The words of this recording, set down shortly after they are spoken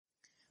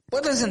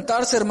Pueden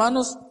sentarse,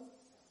 hermanos.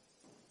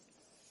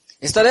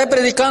 Estaré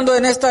predicando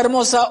en esta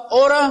hermosa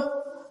hora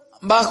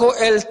bajo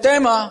el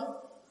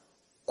tema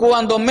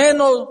cuando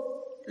menos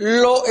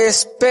lo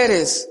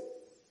esperes.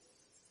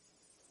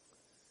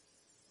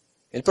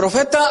 El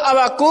profeta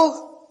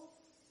Habacuc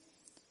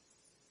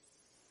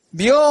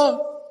vio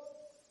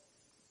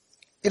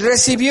y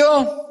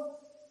recibió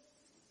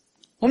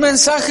un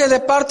mensaje de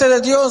parte de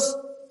Dios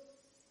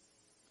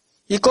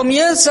y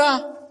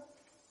comienza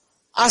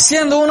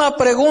haciendo una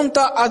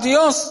pregunta a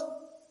Dios.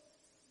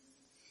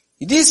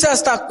 Y dice: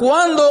 ¿hasta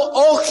cuándo,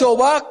 oh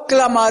Jehová,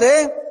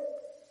 clamaré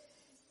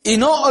y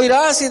no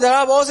oirás, y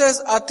dará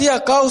voces a ti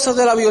a causa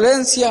de la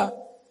violencia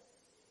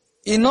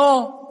y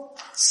no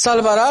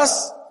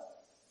salvarás?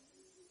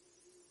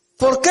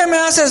 ¿Por qué me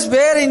haces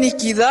ver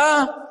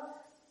iniquidad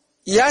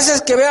y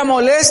haces que vea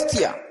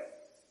molestia?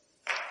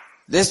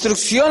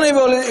 Destrucción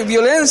y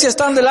violencia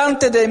están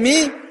delante de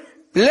mí,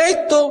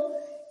 pleito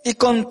y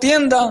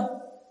contienda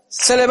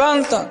se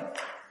levantan.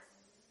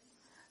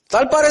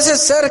 Tal parece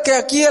ser que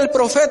aquí el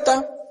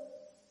profeta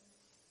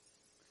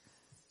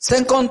se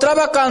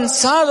encontraba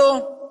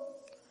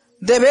cansado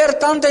de ver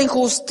tanta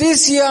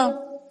injusticia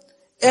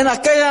en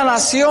aquella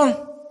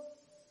nación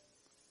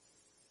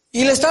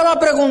y le estaba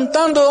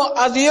preguntando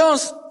a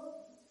Dios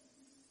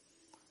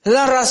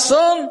la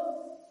razón,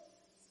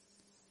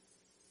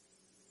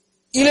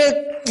 y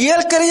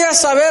él quería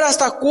saber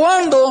hasta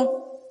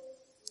cuándo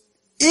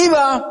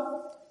iba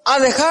a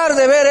dejar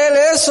de ver él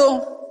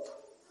eso,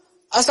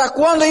 hasta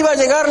cuándo iba a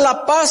llegar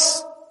la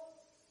paz.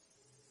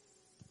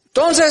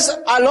 Entonces,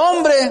 al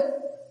hombre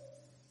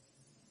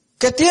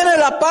que tiene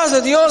la paz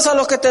de Dios, a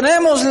los que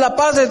tenemos la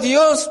paz de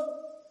Dios,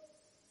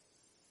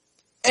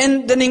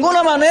 de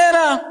ninguna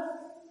manera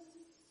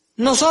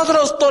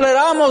nosotros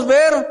toleramos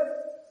ver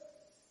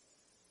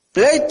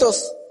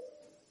pleitos.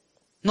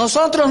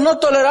 Nosotros no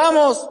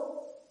toleramos,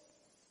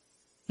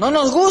 no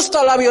nos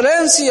gusta la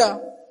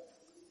violencia.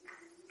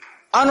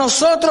 A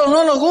nosotros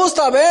no nos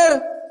gusta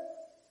ver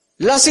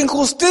las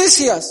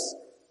injusticias.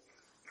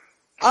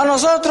 A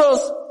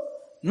nosotros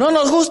no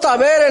nos gusta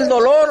ver el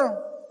dolor.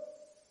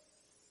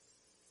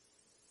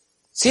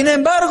 Sin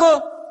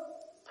embargo,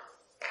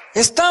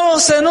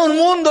 estamos en un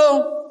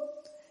mundo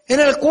en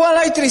el cual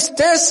hay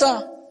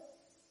tristeza,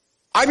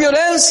 hay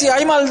violencia,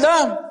 hay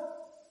maldad,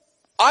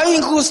 hay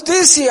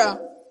injusticia,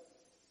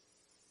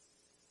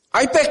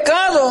 hay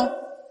pecado.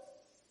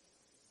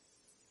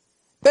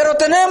 Pero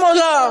tenemos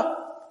la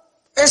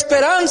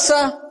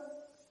esperanza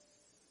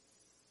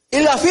y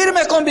la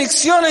firme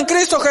convicción en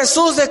Cristo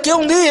Jesús de que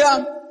un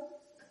día,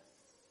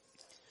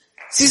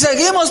 si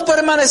seguimos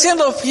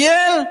permaneciendo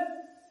fiel,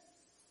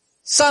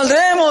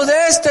 saldremos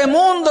de este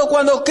mundo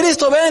cuando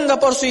Cristo venga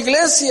por su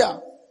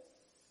iglesia.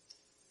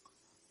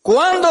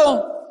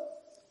 ¿Cuándo?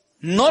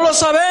 No lo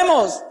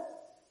sabemos.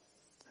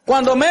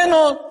 Cuando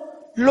menos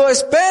lo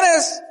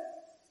esperes,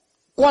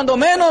 cuando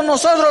menos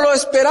nosotros lo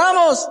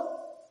esperamos,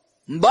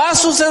 va a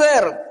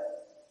suceder.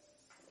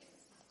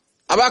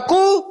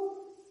 Habacuc,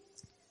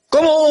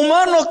 como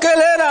humano que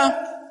él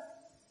era,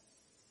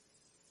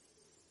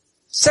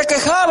 se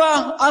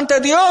quejaba ante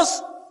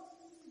Dios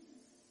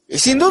y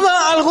sin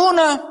duda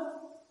alguna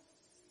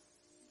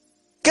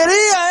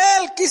quería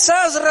él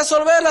quizás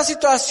resolver la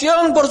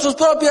situación por su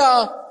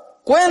propia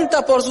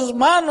cuenta, por sus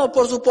manos,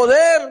 por su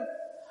poder,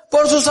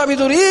 por su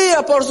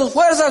sabiduría, por sus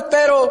fuerzas,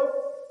 pero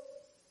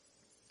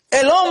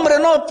el hombre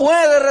no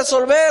puede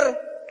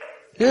resolver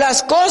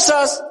las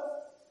cosas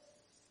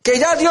que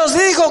ya Dios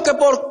dijo que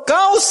por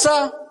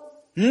causa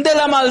de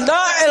la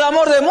maldad el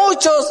amor de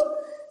muchos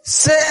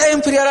se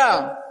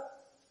enfriará.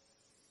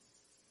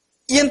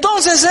 Y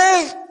entonces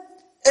él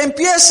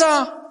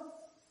empieza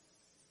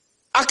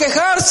a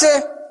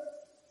quejarse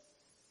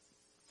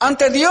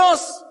ante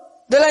Dios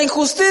de la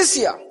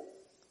injusticia.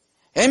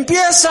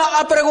 Empieza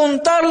a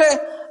preguntarle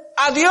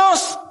a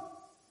Dios.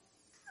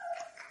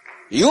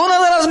 Y una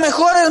de las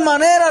mejores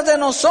maneras de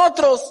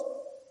nosotros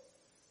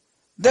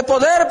de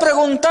poder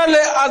preguntarle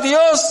a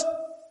Dios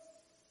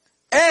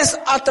es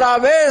a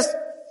través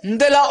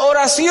de la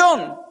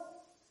oración.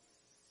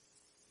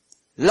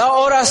 La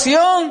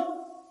oración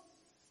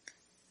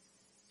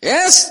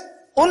es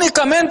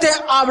únicamente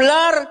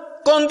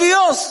hablar con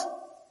Dios.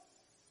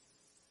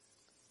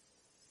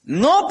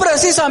 No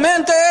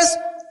precisamente es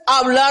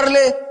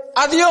hablarle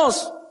a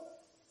Dios,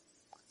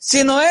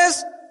 sino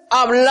es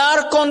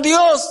hablar con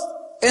Dios,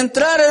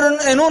 entrar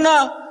en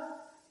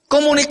una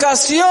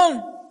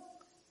comunicación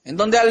en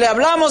donde le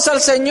hablamos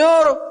al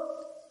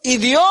Señor y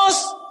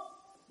Dios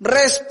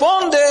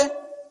responde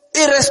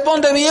y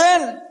responde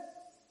bien.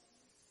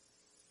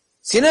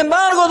 Sin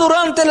embargo,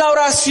 durante la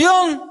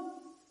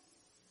oración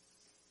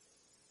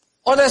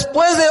o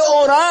después de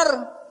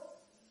orar,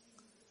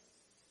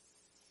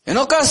 en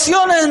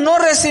ocasiones no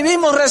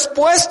recibimos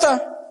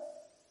respuesta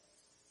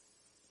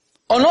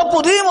o no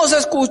pudimos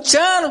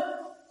escuchar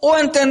o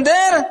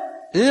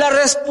entender la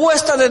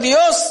respuesta de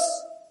Dios.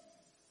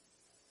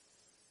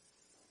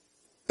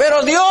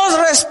 Pero Dios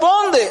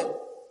responde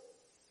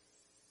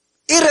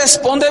y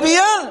responde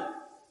bien.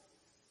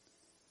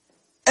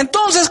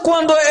 Entonces,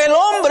 cuando el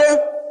hombre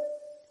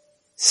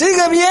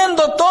sigue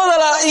viendo toda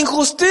la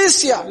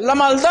injusticia, la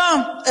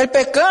maldad, el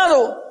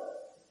pecado,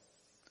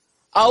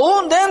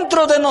 aún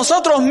dentro de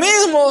nosotros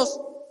mismos,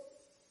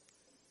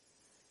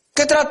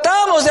 que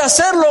tratamos de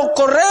hacer lo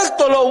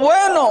correcto, lo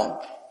bueno,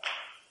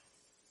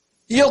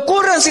 y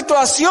ocurren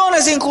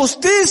situaciones,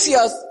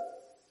 injusticias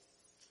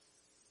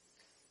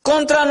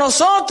contra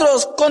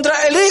nosotros,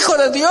 contra el Hijo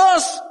de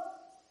Dios.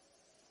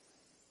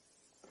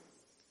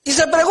 Y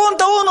se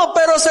pregunta uno,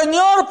 pero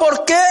Señor,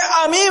 ¿por qué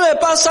a mí me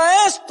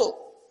pasa esto?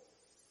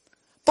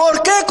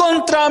 ¿Por qué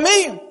contra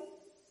mí?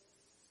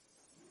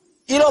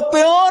 Y lo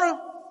peor,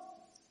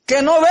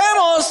 que no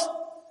vemos,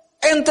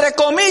 entre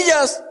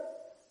comillas,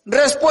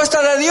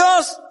 respuesta de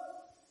Dios,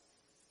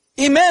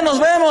 y menos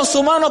vemos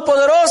su mano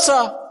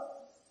poderosa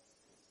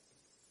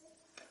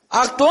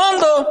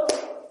actuando,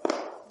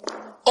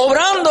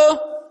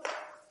 obrando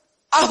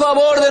a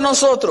favor de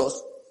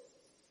nosotros.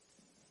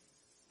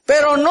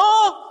 Pero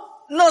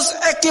no nos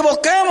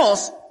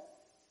equivoquemos,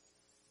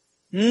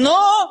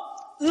 no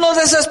nos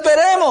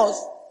desesperemos,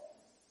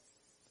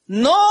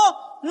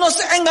 no nos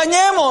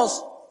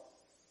engañemos,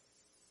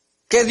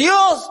 que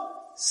Dios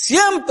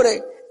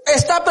siempre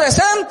está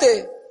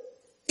presente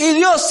y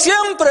Dios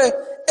siempre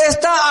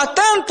está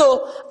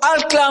atento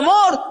al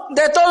clamor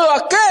de todo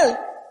aquel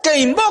que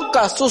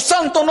invoca su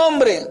santo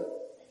nombre.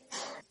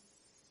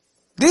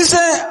 Dice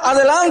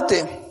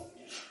adelante,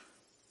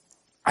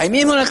 ahí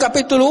mismo en el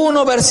capítulo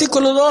 1,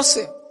 versículo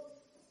 12.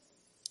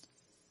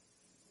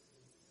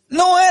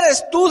 ¿No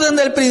eres tú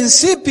desde el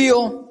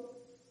principio,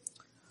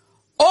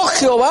 oh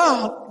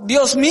Jehová,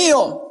 Dios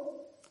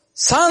mío,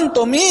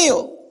 santo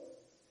mío?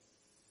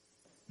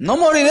 No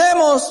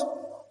moriremos,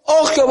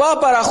 oh Jehová,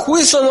 para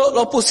juicio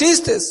lo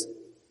pusiste.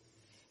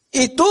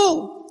 Y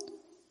tú,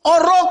 oh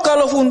roca,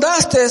 lo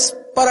fundaste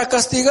para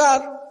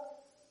castigar.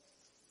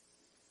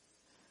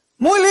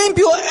 Muy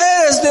limpio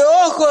eres de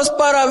ojos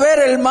para ver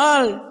el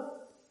mal,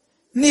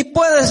 ni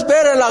puedes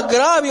ver el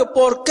agravio.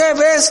 ¿Por qué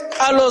ves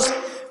a los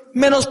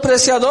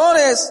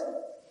menospreciadores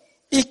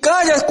y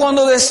callas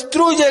cuando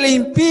destruye el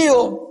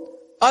impío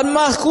al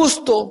más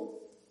justo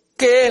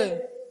que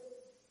él?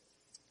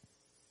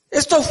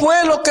 Esto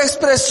fue lo que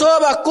expresó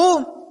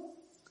Habacuc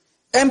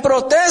en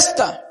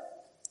protesta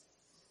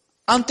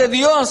ante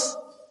Dios.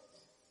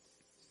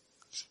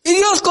 Y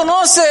Dios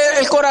conoce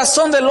el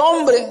corazón del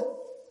hombre.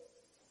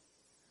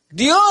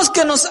 Dios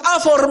que nos ha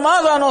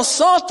formado a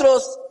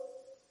nosotros,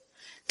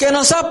 que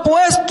nos ha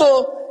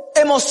puesto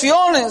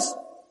emociones,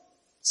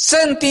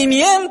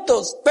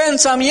 sentimientos,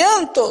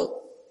 pensamientos.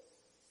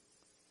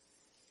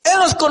 Él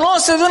nos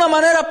conoce de una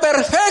manera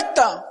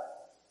perfecta.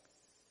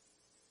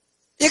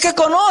 Y que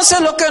conoce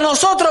lo que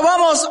nosotros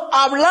vamos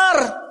a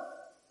hablar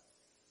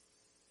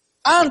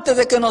antes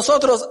de que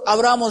nosotros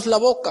abramos la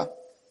boca.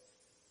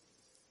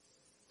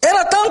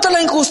 Era tanta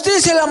la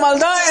injusticia y la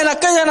maldad en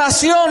aquella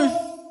nación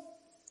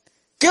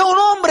que un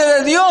hombre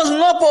de Dios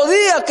no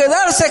podía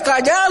quedarse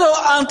callado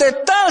ante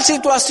tal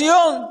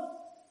situación.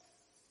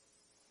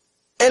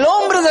 El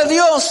hombre de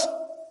Dios,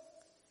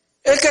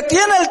 el que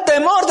tiene el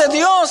temor de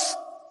Dios,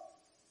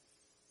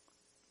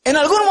 en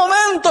algún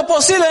momento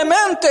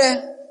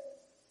posiblemente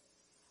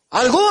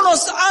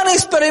algunos han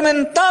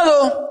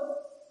experimentado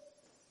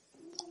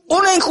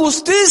una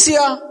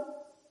injusticia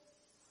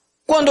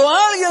cuando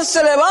alguien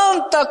se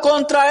levanta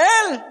contra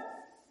él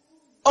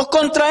o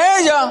contra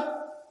ella,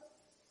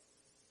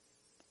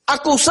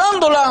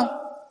 acusándola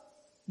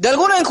de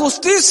alguna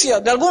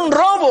injusticia, de algún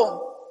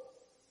robo.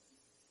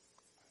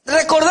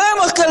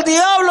 Recordemos que el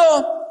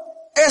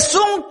diablo es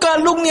un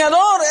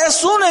calumniador,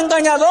 es un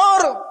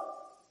engañador.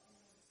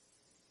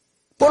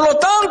 Por lo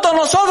tanto,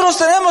 nosotros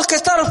tenemos que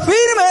estar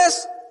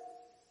firmes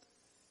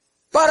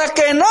para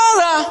que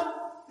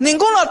nada,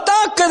 ningún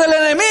ataque del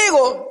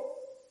enemigo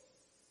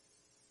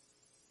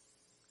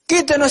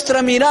quite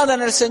nuestra mirada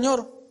en el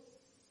Señor.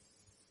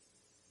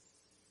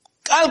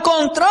 Al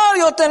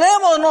contrario,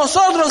 tenemos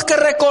nosotros que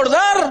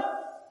recordar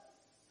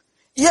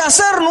y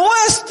hacer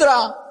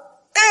nuestra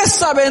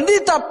esa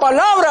bendita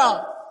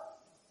palabra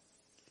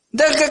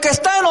del que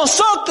está en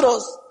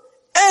nosotros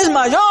es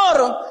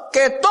mayor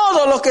que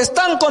todos los que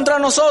están contra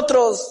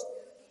nosotros.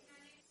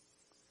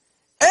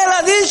 Él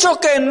ha dicho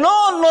que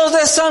no nos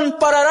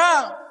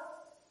desamparará,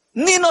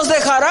 ni nos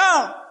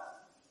dejará.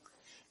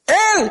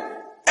 Él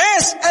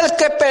es el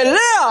que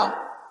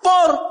pelea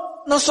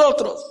por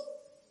nosotros.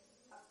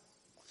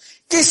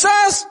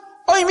 Quizás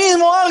hoy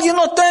mismo alguien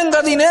no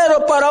tenga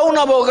dinero para un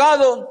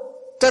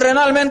abogado,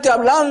 terrenalmente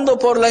hablando,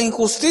 por la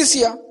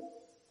injusticia.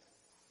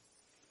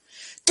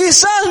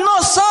 Quizás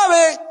no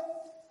sabe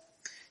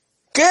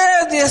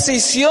qué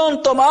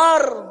decisión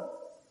tomar.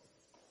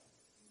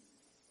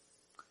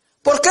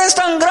 ¿Por qué es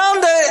tan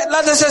grande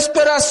la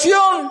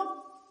desesperación?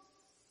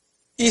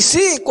 Y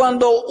sí,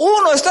 cuando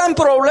uno está en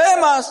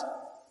problemas,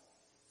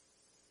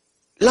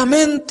 la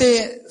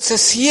mente se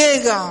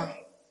ciega.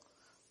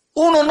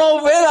 Uno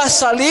no ve la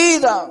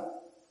salida.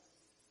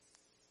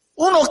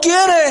 Uno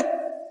quiere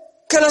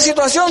que la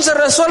situación se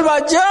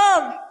resuelva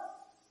ya.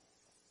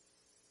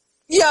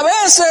 Y a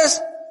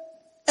veces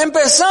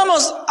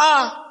empezamos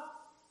a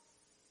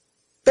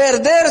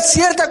perder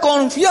cierta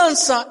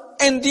confianza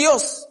en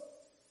Dios.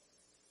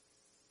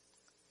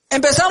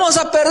 Empezamos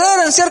a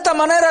perder en cierta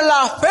manera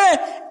la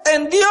fe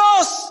en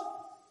Dios,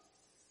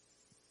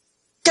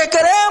 que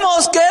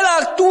queremos que Él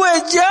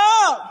actúe ya,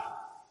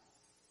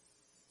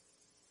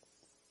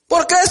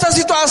 porque esta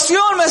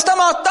situación me está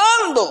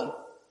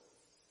matando,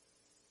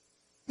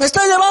 me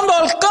está llevando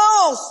al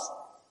caos,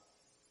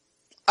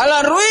 a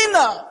la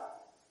ruina,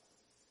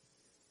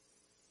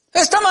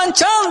 está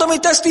manchando mi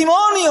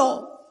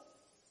testimonio.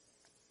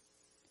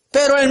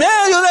 Pero en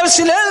medio del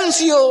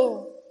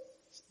silencio,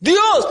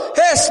 Dios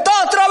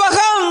está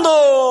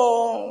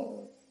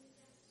trabajando.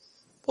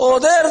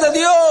 Poder de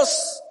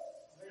Dios.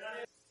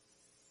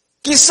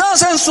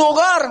 Quizás en su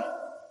hogar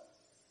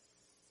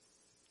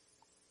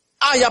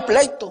haya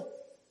pleito,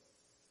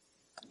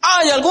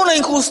 hay alguna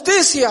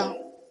injusticia.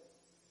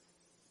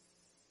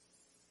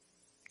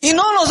 Y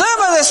no nos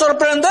debe de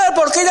sorprender,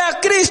 porque ya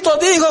Cristo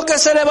dijo que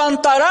se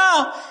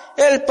levantará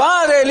el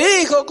padre, el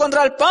hijo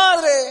contra el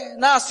padre,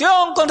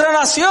 nación contra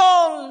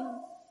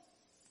nación,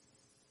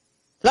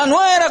 la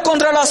nuera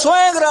contra la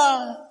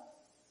suegra,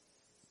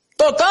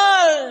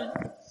 total,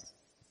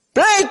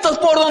 pleitos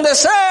por donde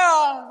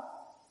sea.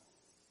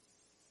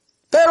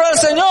 Pero el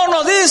Señor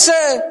nos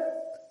dice,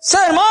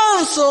 ser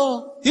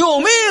manso y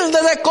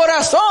humilde de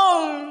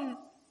corazón.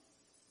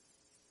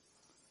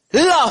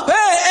 La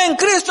fe en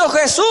Cristo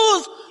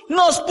Jesús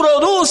nos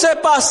produce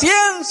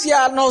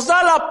paciencia, nos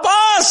da la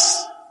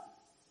paz.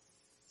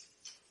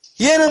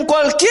 Y en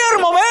cualquier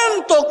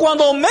momento,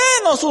 cuando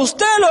menos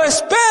usted lo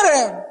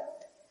espere,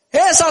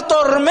 esa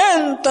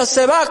tormenta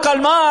se va a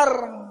calmar.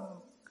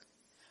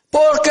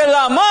 Porque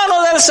la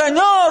mano del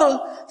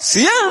Señor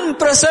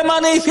siempre se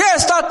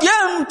manifiesta a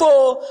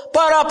tiempo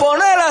para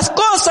poner las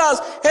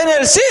cosas en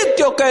el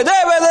sitio que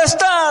debe de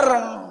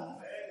estar.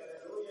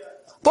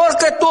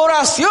 Porque tu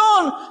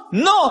oración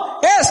no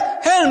es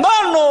en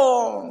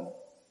vano.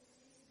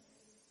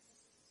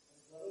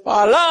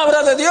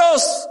 Palabra de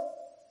Dios.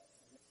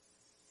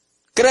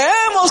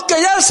 Creemos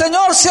que ya el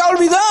Señor se ha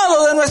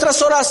olvidado de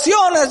nuestras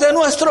oraciones, de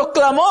nuestro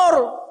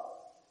clamor.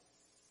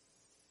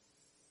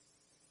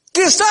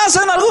 Quizás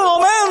en algún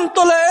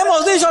momento le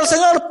hemos dicho al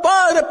Señor,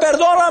 Padre,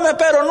 perdóname,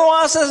 pero no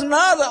haces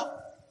nada.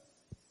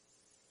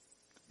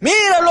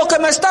 Mira lo que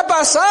me está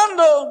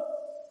pasando.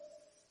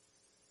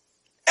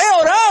 He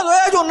orado,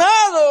 he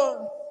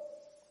ayunado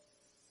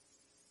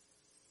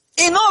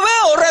y no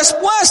veo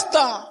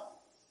respuesta.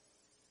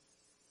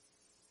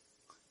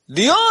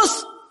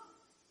 Dios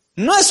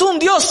no es un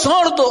Dios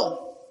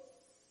sordo.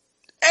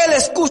 Él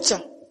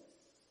escucha.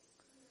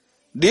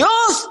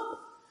 Dios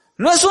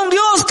no es un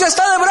Dios que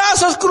está de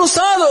brazos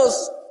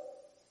cruzados.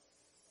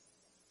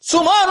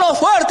 Su mano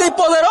fuerte y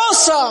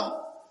poderosa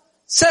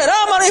será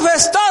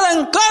manifestada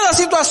en cada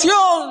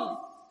situación.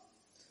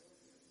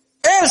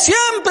 Él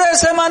siempre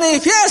se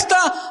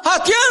manifiesta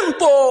a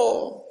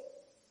tiempo.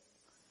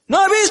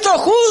 No he visto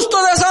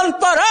justo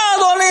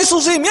desamparado ni su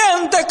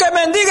simiente que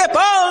mendigue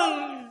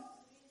pan.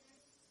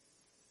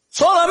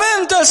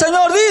 Solamente el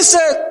Señor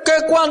dice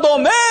que cuando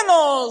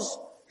menos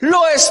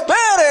lo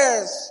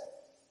esperes,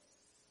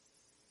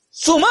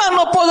 su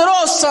mano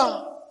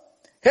poderosa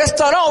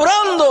estará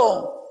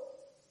obrando,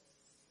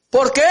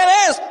 porque Él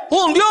es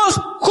un Dios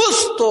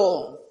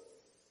justo.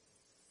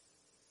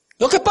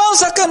 Lo que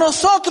pasa es que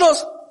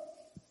nosotros,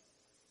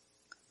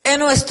 en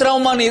nuestra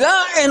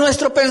humanidad, en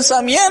nuestro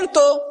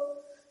pensamiento,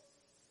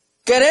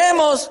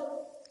 queremos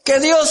que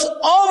Dios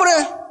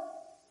obre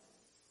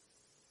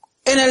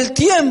en el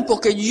tiempo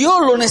que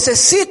yo lo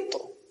necesito,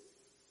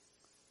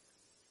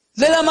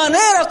 de la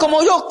manera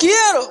como yo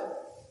quiero.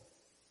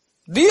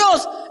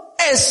 Dios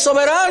es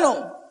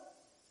soberano.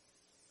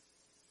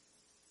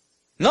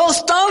 No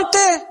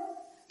obstante,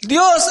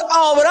 Dios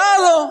ha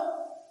obrado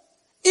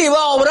y va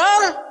a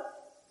obrar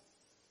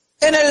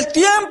en el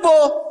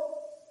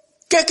tiempo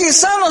que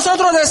quizá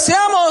nosotros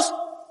deseamos,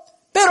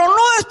 pero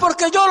no es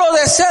porque yo lo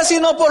desee,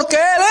 sino porque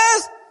Él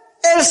es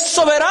el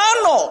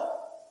soberano,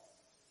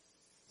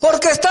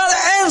 porque está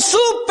en su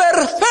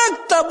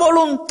perfecta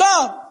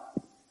voluntad.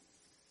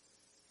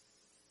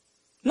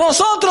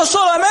 Nosotros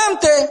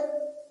solamente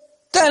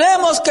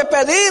tenemos que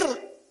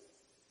pedir,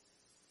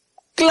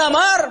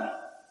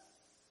 clamar,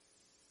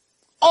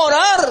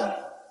 orar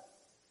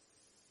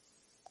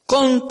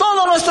con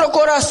todo nuestro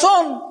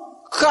corazón,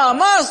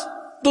 jamás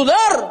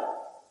dudar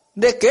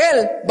de que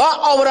Él va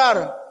a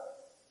obrar.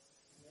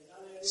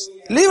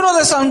 Libro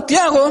de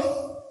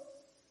Santiago,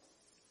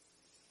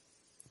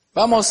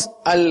 vamos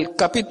al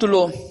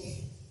capítulo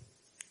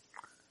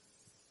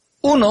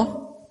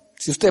 1,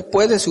 si usted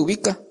puede, se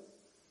ubica.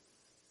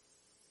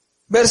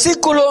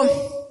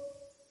 Versículo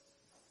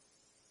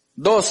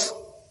 2.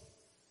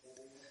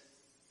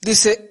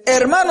 Dice,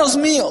 hermanos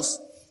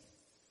míos,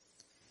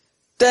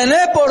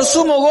 tened por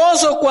sumo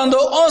gozo cuando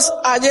os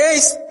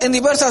halléis en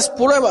diversas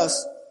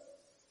pruebas,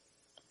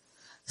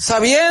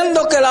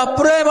 sabiendo que la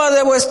prueba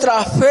de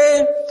vuestra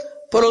fe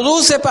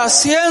produce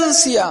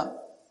paciencia.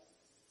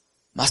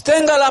 Mas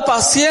tenga la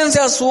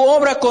paciencia su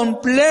obra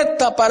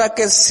completa para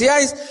que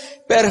seáis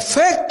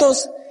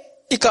perfectos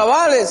y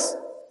cabales,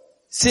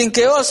 sin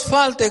que os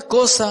falte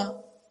cosa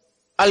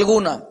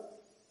alguna.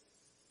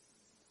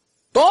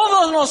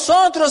 Todos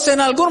nosotros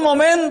en algún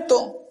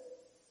momento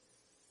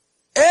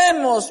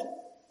hemos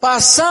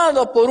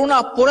pasado por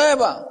una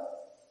prueba.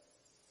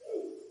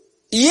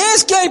 Y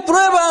es que hay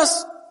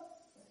pruebas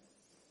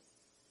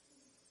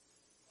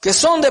que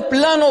son de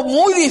plano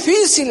muy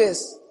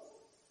difíciles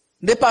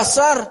de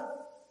pasar.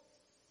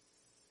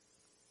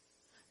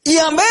 Y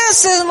a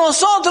veces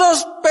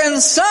nosotros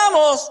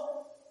pensamos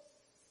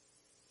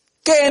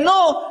que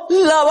no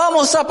la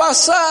vamos a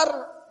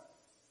pasar.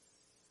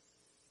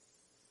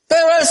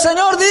 Pero el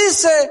Señor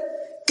dice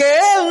que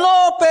Él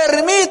no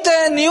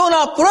permite ni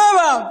una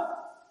prueba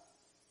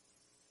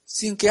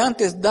sin que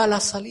antes da la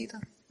salida.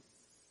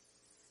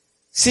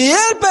 Si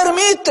Él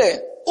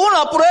permite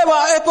una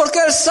prueba es porque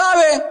Él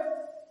sabe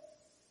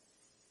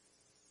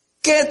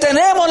que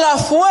tenemos la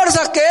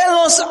fuerza que Él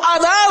nos ha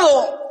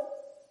dado.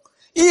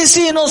 Y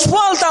si nos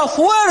falta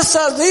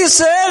fuerza,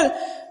 dice Él,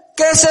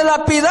 que se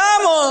la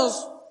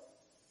pidamos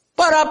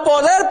para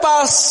poder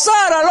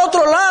pasar al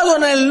otro lado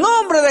en el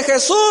nombre de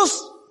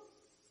Jesús.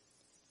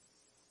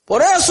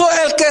 Por eso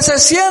el que se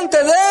siente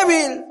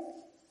débil,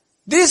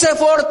 dice,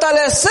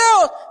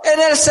 fortaleceos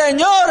en el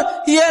Señor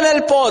y en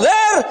el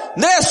poder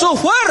de su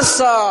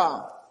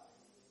fuerza,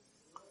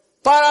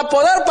 para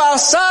poder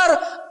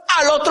pasar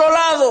al otro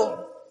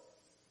lado.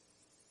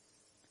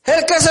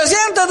 El que se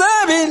siente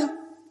débil,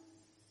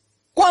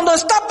 cuando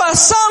está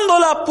pasando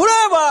la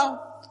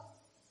prueba,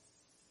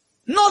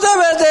 no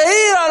debe de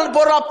ir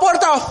por la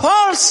puerta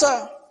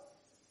falsa,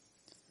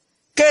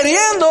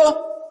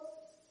 queriendo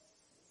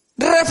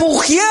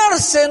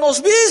refugiarse en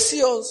los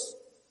vicios,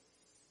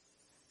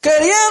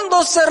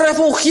 queriéndose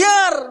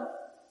refugiar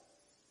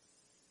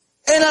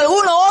en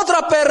alguna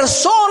otra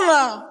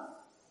persona,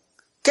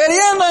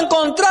 queriendo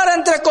encontrar,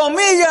 entre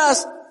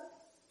comillas,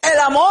 el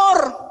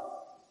amor,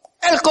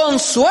 el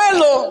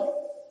consuelo.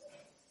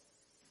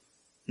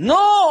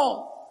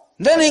 No,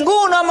 de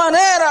ninguna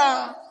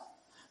manera.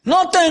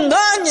 No te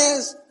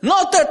engañes,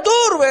 no te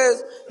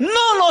turbes,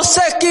 no nos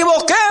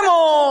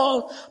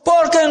equivoquemos,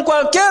 porque en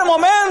cualquier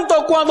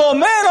momento, cuando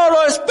menos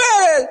lo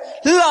esperes,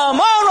 la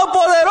mano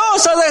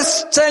poderosa del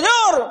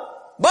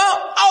Señor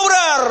va a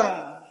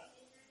obrar.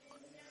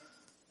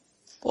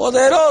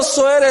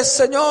 Poderoso eres,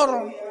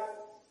 Señor.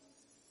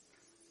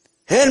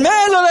 En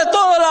medio de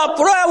toda la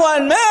prueba,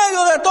 en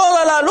medio de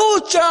toda la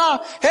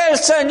lucha, el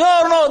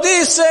Señor nos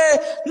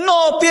dice,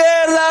 no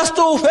pierdas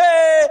tu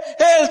fe,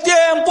 el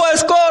tiempo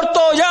es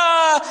corto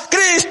ya,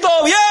 Cristo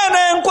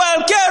viene en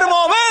cualquier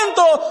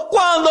momento,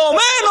 cuando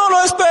menos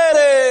lo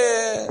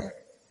espere.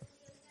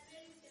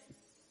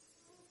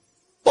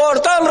 Por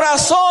tal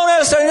razón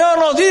el Señor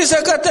nos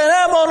dice que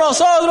tenemos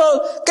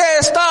nosotros que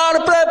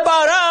estar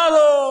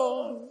preparados.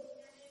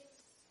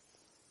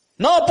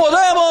 No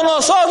podemos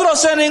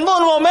nosotros en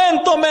ningún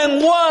momento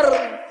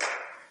menguar.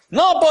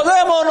 No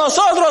podemos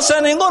nosotros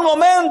en ningún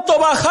momento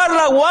bajar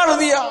la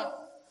guardia.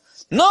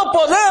 No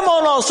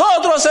podemos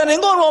nosotros en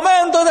ningún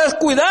momento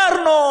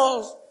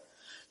descuidarnos.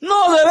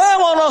 No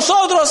debemos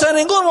nosotros en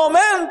ningún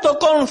momento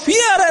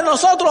confiar en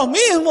nosotros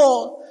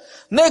mismos,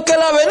 de que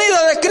la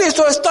venida de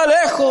Cristo está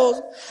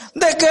lejos,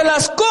 de que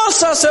las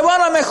cosas se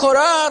van a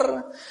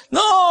mejorar.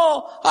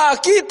 No,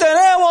 aquí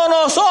tenemos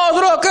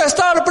nosotros que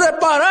estar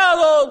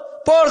preparados,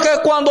 porque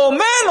cuando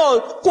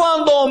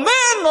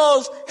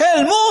menos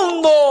el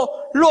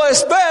mundo lo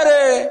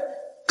espere,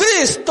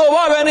 Cristo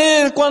va a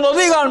venir. Cuando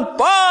digan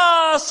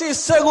paz y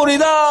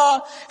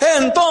seguridad,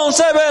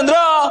 entonces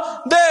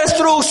vendrá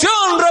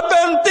destrucción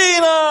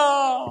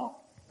repentina.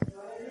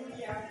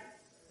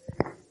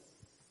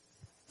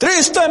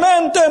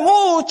 Tristemente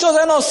muchos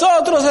de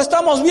nosotros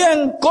estamos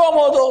bien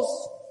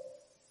cómodos,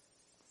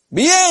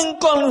 bien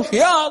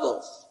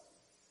confiados,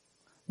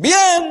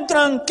 bien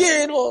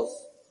tranquilos.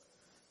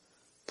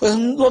 Pues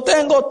lo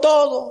tengo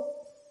todo.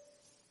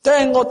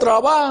 Tengo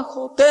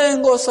trabajo,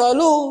 tengo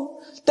salud,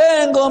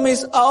 tengo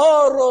mis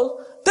ahorros,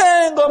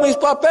 tengo mis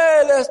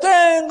papeles,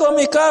 tengo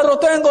mi carro,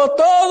 tengo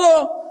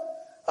todo.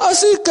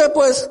 Así que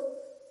pues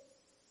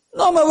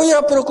no me voy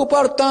a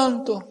preocupar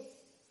tanto.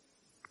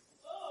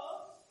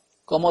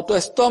 Como tu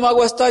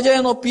estómago está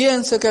lleno,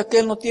 piense que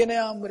aquel no tiene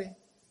hambre.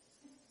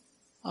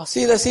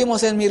 Así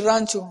decimos en mi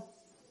rancho.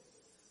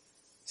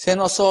 Se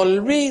nos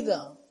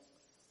olvida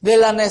de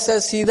la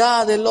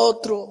necesidad del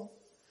otro.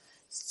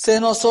 Se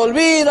nos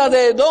olvida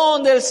de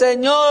dónde el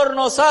Señor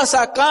nos ha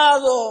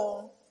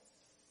sacado.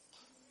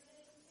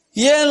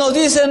 Y Él nos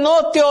dice,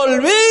 no te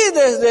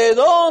olvides de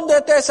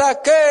dónde te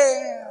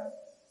saqué.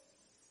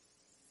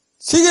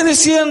 Sigue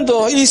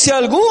diciendo, y si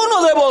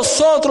alguno de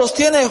vosotros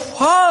tiene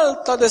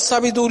falta de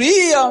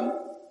sabiduría,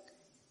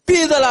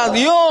 pídala a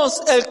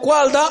Dios, el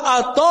cual da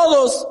a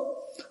todos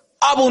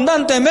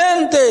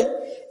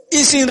abundantemente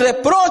y sin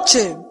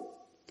reproche,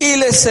 y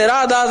le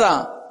será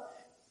dada.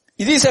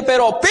 Y dice,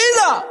 pero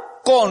pida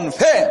con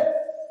fe,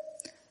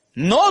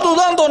 no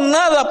dudando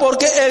nada,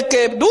 porque el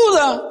que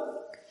duda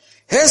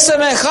es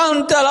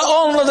semejante a la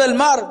onda del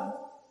mar,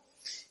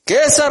 que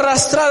es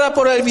arrastrada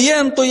por el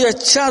viento y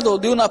echado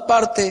de una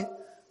parte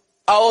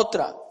a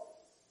otra.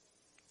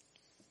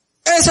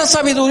 Esa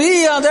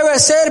sabiduría debe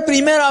ser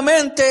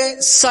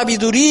primeramente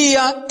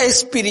sabiduría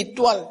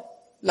espiritual,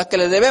 la que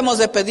le debemos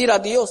de pedir a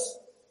Dios,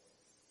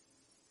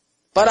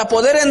 para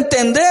poder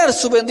entender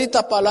su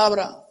bendita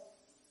palabra.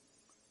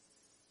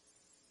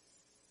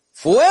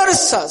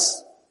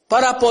 Fuerzas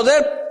para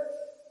poder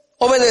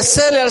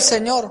obedecerle al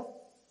Señor.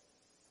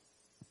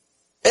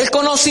 El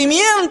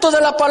conocimiento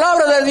de la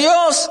palabra de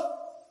Dios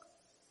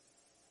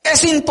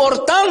es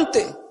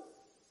importante.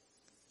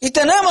 Y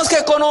tenemos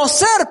que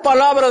conocer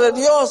palabra de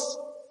Dios.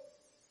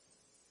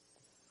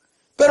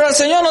 Pero el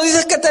Señor nos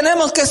dice que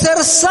tenemos que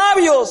ser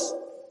sabios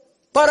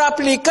para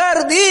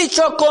aplicar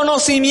dicho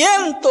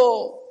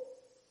conocimiento.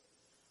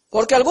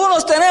 Porque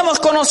algunos tenemos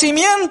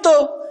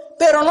conocimiento,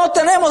 pero no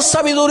tenemos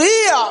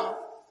sabiduría.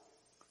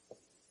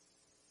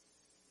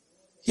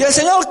 Y el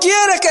Señor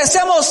quiere que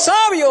seamos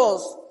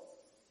sabios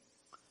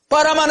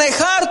para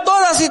manejar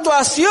toda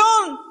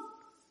situación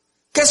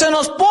que se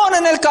nos pone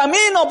en el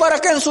camino,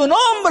 para que en su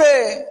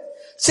nombre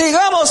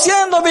sigamos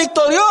siendo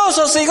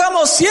victoriosos,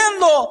 sigamos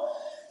siendo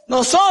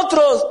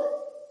nosotros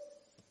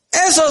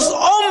esos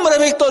hombres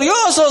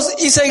victoriosos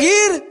y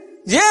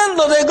seguir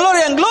yendo de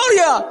gloria en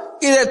gloria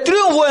y de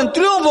triunfo en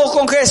triunfo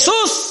con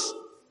Jesús.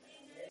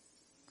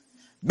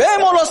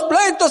 Vemos los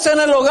pleitos en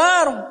el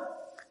hogar,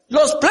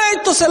 los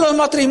pleitos en los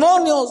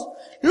matrimonios,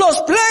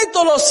 los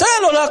pleitos, los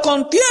celos, las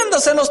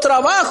contiendas en los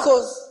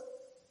trabajos.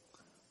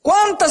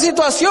 Cuánta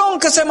situación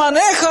que se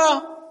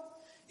maneja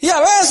y a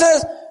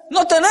veces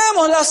no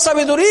tenemos la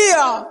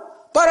sabiduría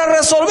para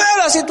resolver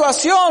la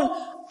situación.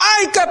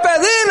 Hay que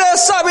pedirle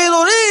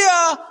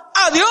sabiduría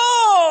a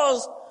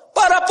Dios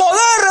para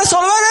poder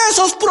resolver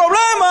esos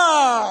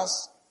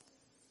problemas.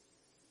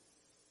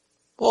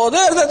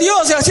 Poder de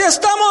Dios, y así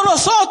estamos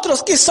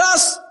nosotros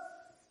quizás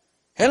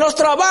en los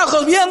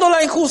trabajos viendo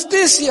la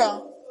injusticia.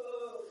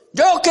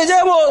 Yo que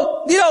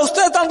llevo, dirá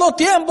usted, tanto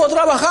tiempo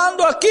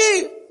trabajando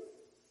aquí,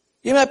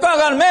 y me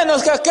pagan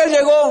menos que aquel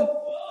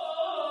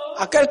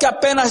que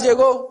apenas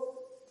llegó.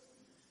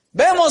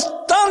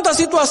 Vemos tantas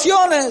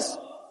situaciones.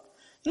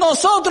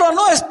 Nosotros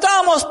no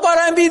estamos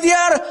para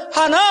envidiar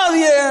a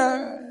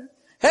nadie.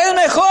 Es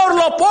mejor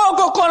lo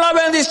poco con la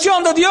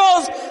bendición de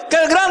Dios que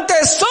el gran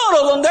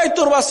tesoro donde hay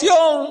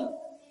turbación.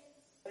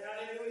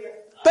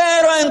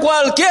 Pero en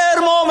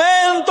cualquier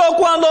momento,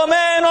 cuando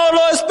menos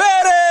lo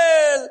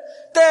esperes,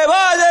 te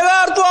va a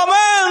llegar tu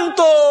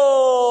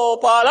aumento.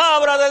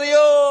 Palabra de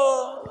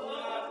Dios.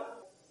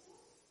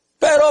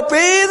 Pero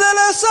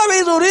pídele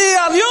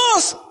sabiduría a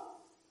Dios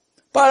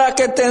para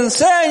que te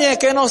enseñe,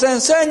 que nos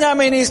enseñe a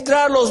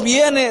administrar los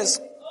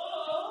bienes.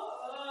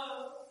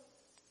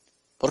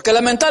 Porque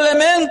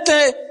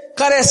lamentablemente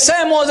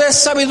carecemos de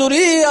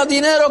sabiduría,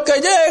 dinero que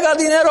llega,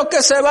 dinero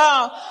que se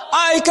va.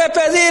 Hay que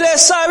pedirle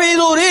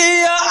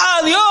sabiduría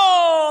a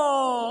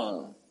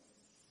Dios.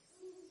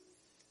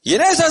 Y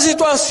en esa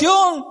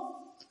situación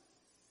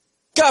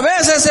que a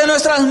veces en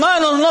nuestras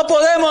manos no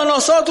podemos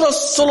nosotros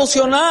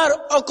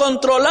solucionar o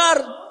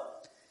controlar,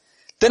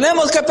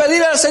 tenemos que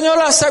pedir al Señor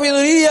la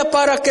sabiduría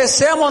para que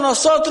seamos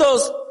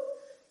nosotros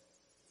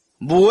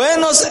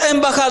buenos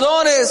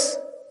embajadores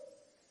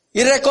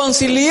y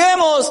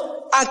reconciliemos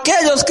a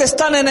aquellos que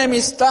están en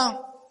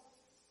enemistad.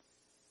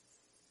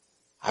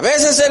 A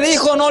veces el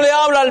hijo no le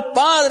habla al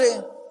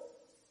padre,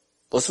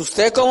 pues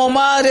usted como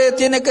madre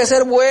tiene que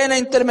ser buena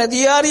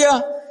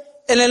intermediaria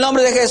en el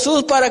nombre de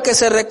Jesús para que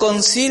se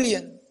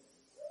reconcilien.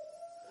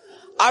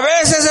 A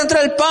veces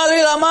entre el padre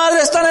y la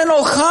madre están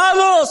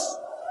enojados.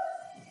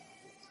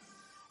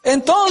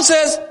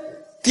 Entonces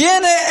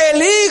tiene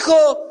el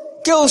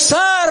hijo que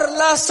usar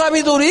la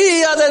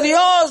sabiduría de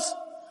Dios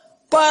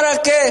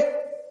para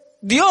que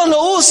Dios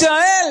lo use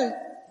a él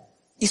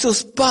y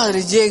sus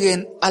padres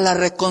lleguen a la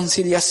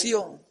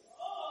reconciliación.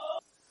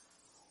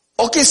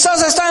 O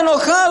quizás está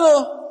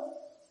enojado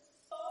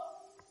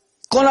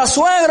con la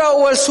suegra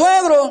o el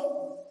suegro.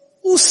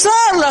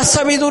 Usar la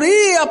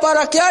sabiduría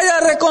para que haya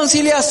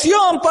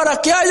reconciliación,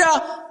 para que haya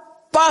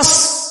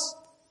paz,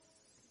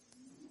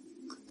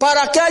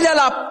 para que haya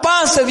la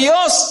paz de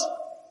Dios.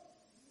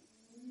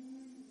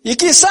 Y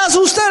quizás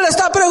usted le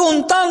está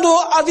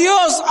preguntando a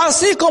Dios,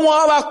 así como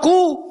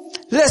Habacuc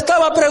le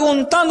estaba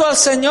preguntando al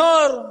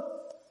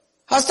Señor,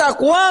 ¿hasta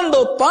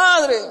cuándo,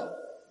 Padre?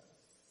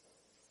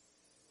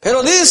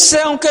 Pero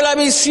dice, aunque la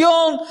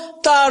visión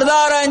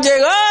tardara en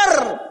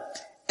llegar,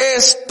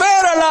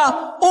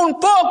 espérala un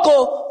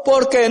poco,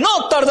 porque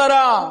no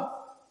tardará.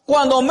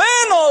 Cuando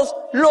menos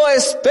lo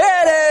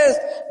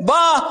esperes,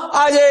 va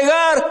a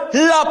llegar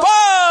la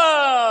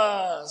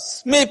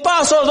paz. Mi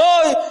paz os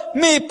doy,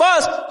 mi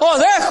paz os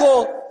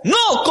dejo,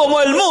 no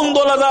como el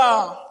mundo la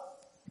da.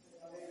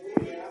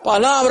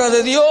 Palabra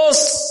de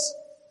Dios.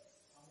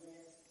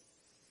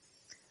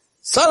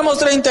 Salmos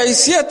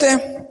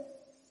 37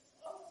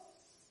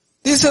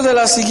 dice de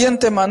la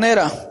siguiente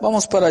manera,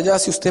 vamos para allá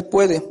si usted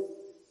puede.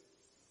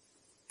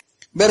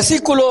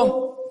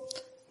 Versículo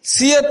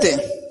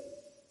 7.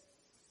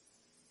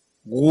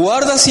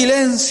 Guarda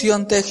silencio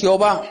ante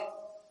Jehová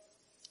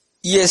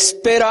y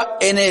espera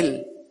en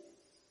él.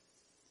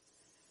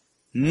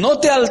 No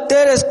te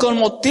alteres con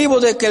motivo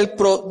de que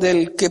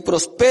del que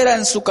prospera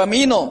en su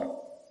camino,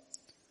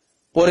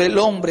 por el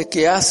hombre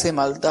que hace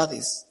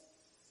maldades.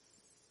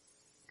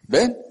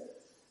 ¿Ven?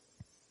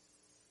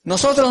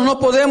 Nosotros no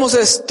podemos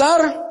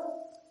estar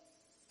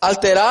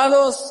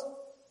alterados,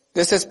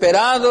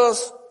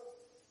 desesperados,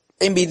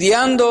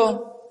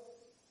 envidiando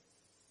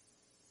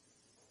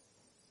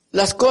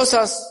las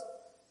cosas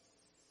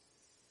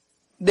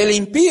del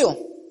impío.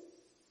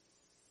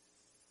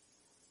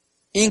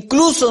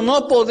 Incluso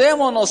no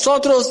podemos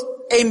nosotros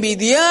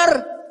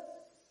envidiar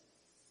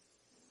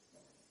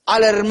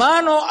al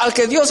hermano al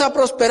que Dios ha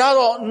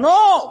prosperado.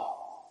 No.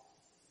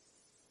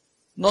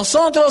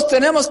 Nosotros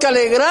tenemos que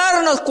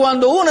alegrarnos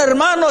cuando un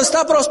hermano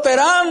está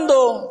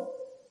prosperando.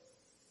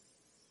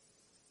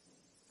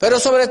 Pero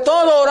sobre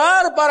todo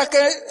orar para que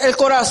el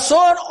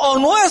corazón o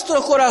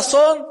nuestro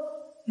corazón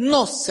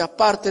no se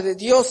aparte de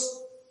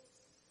Dios.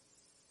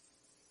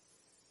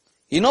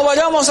 Y no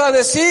vayamos a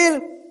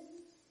decir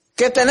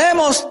que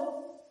tenemos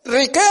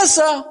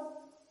riqueza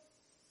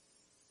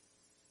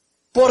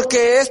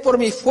porque es por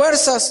mis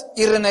fuerzas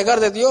y renegar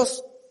de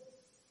Dios.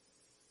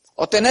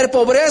 O tener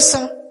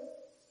pobreza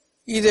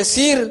y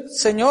decir,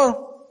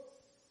 Señor,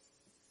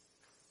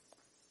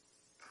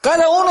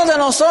 cada uno de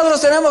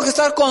nosotros tenemos que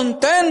estar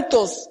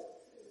contentos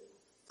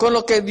con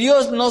lo que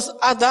Dios nos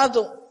ha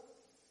dado.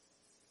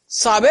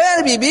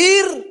 Saber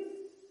vivir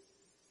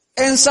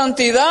en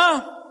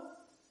santidad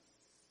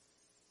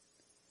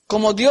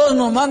como Dios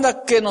nos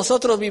manda que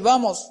nosotros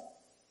vivamos.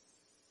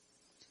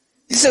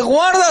 Dice,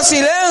 guarda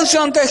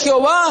silencio ante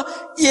Jehová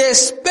y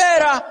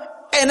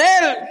espera en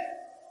Él.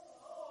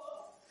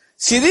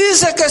 Si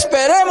dice que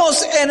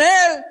esperemos en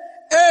Él,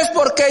 es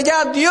porque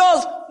ya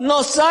Dios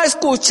nos ha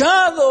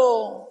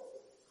escuchado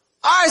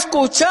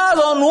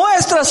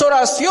nuestras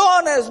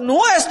oraciones,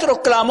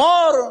 nuestro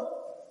clamor.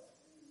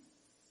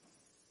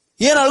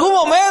 Y en algún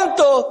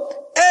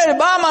momento Él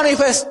va a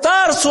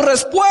manifestar su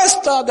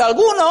respuesta de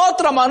alguna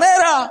otra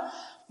manera.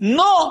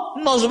 No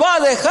nos va a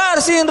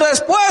dejar sin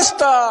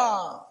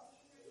respuesta.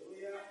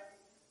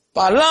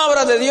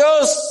 Palabra de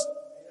Dios.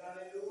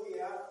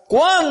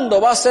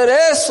 ¿Cuándo va a ser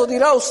eso?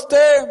 Dirá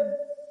usted.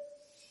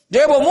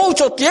 Llevo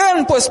mucho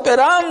tiempo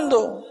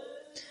esperando.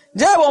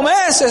 Llevo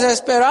meses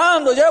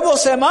esperando. Llevo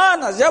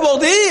semanas. Llevo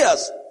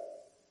días.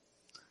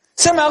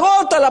 Se me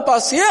agota la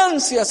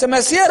paciencia. Se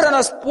me cierran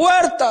las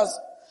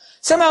puertas.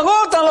 Se me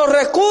agotan los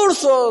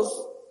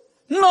recursos.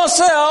 No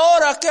sé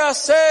ahora qué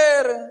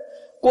hacer.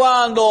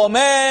 Cuando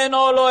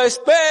menos lo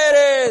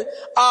esperes,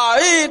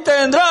 ahí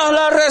tendrás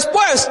la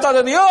respuesta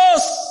de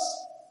Dios.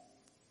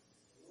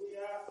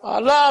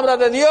 Palabra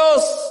de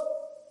Dios.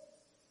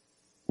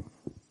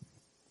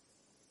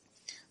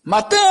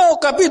 Mateo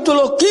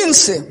capítulo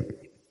 15,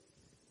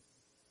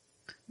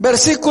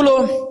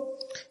 versículo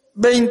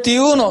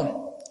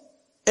 21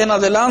 en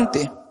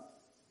adelante.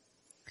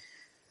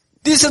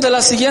 Dice de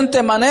la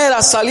siguiente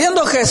manera,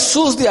 saliendo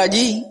Jesús de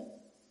allí,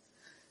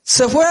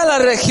 se fue a la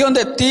región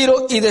de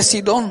Tiro y de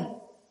Sidón.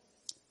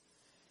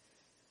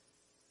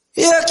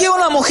 Y aquí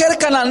una mujer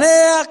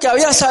cananea que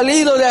había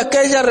salido de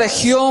aquella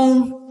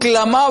región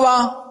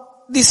clamaba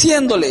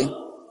diciéndole,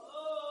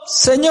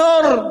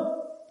 Señor,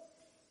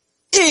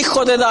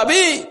 Hijo de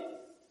David,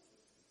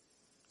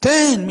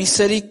 ten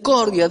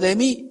misericordia de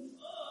mí.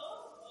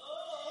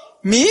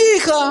 Mi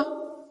hija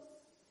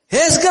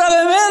es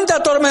gravemente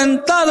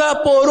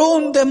atormentada por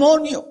un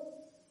demonio.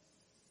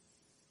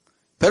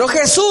 Pero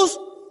Jesús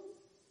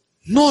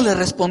no le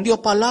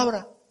respondió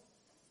palabra.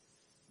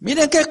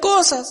 Miren qué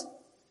cosas.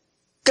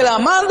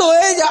 Clamando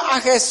ella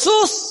a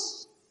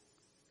Jesús.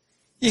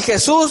 Y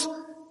Jesús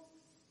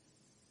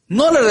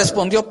no le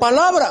respondió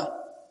palabra.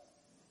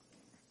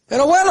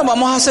 Pero bueno,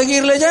 vamos a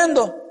seguir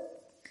leyendo.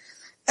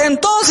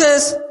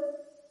 Entonces,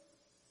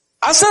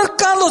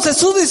 acercándose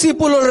sus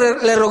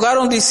discípulos le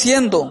rogaron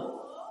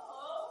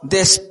diciendo,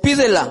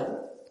 despídela,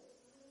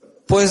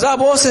 pues da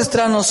voces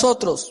tras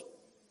nosotros.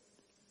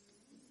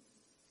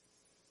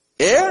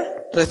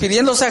 Él,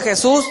 refiriéndose a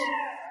Jesús,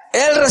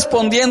 él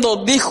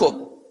respondiendo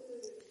dijo,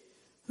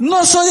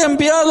 no soy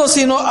enviado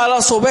sino a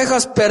las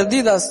ovejas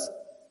perdidas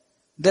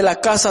de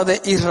la casa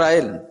de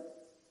Israel.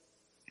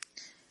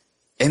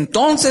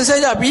 Entonces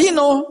ella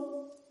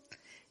vino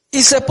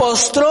y se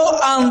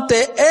postró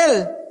ante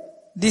él,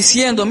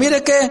 diciendo,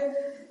 mire qué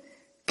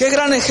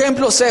gran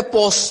ejemplo, se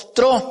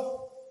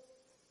postró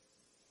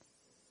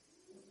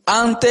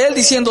ante él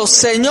diciendo,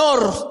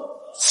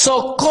 Señor,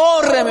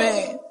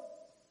 socórreme.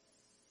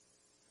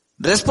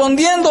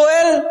 Respondiendo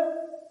él,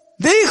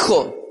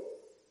 dijo,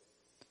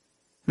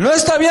 no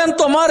está bien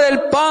tomar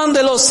el pan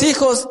de los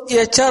hijos y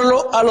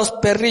echarlo a los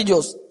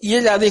perrillos. Y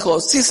ella dijo,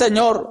 sí,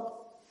 Señor,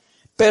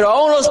 pero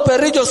aún los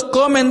perrillos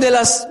comen de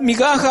las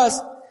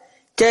migajas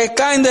que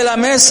caen de la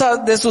mesa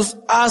de sus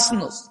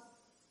asnos,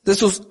 de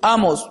sus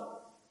amos.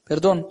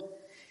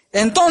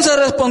 Entonces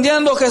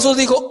respondiendo Jesús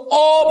dijo,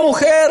 oh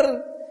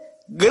mujer,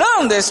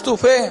 grande es tu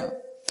fe,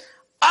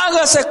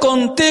 hágase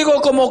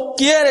contigo como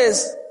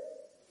quieres.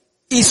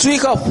 Y su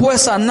hija fue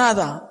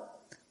sanada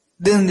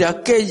desde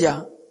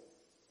aquella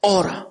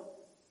hora.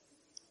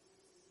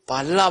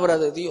 Palabra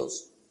de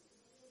Dios.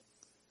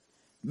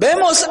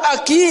 Vemos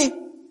aquí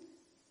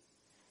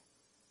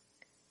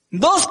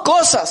dos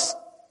cosas.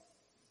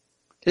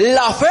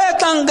 La fe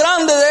tan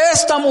grande de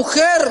esta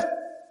mujer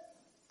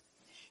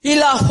y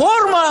la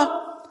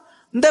forma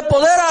de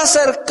poder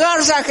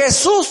acercarse a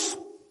Jesús.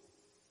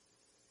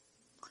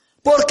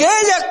 Porque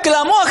ella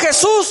clamó a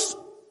Jesús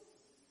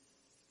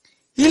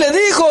y le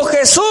dijo: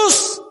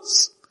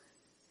 Jesús,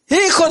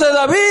 Hijo de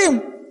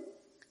David,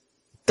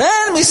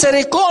 ten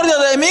misericordia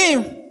de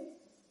mí.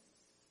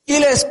 Y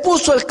le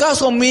expuso el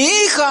caso: mi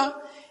hija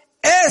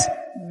es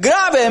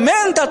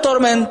gravemente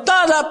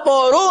atormentada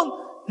por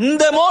un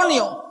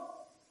demonio.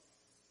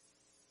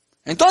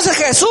 Entonces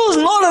Jesús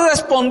no le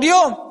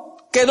respondió,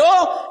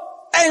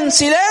 quedó en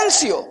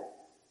silencio.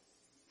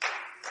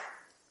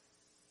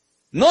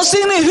 No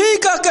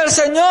significa que el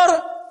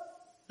Señor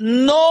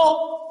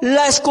no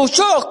la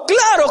escuchó.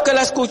 Claro que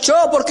la escuchó,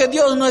 porque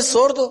Dios no es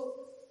sordo.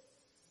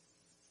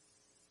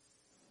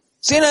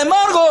 Sin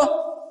embargo,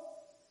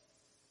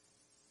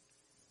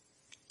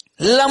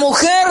 la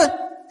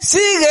mujer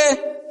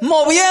sigue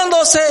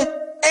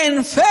moviéndose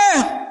en fe.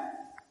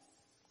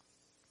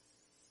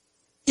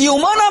 Y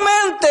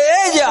humanamente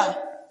ella,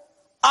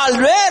 al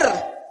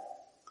ver,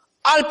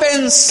 al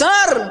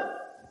pensar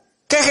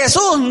que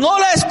Jesús no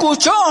la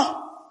escuchó,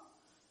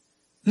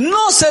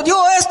 no se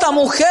dio esta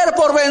mujer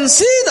por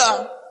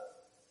vencida.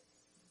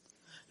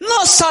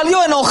 No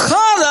salió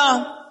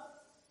enojada.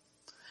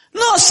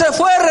 No se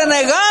fue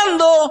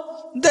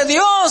renegando de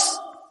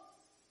Dios.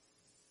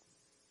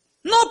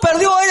 No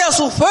perdió ella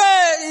su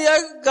fe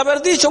y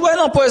haber dicho: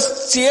 bueno, pues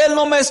si Él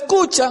no me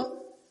escucha,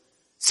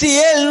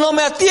 si Él no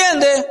me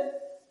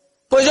atiende,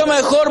 pues yo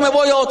mejor me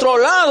voy a otro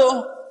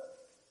lado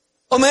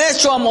o me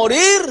echo a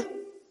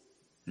morir.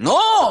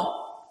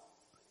 No.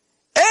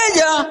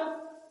 Ella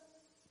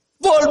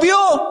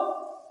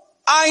volvió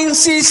a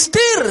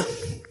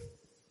insistir.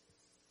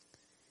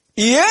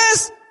 Y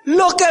es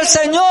lo que el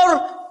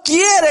Señor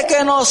quiere,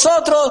 que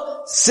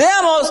nosotros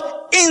seamos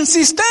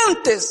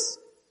insistentes,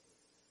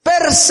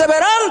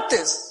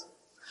 perseverantes.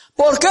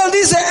 Porque Él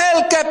dice: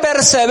 el que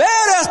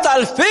persevere hasta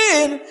el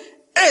fin,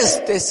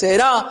 este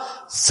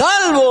será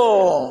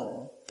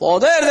salvo.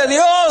 Poder de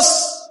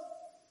Dios.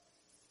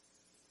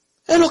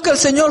 Es lo que el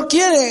Señor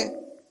quiere,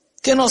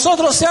 que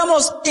nosotros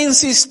seamos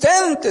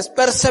insistentes,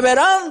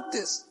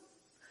 perseverantes,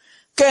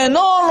 que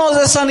no nos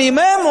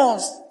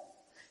desanimemos,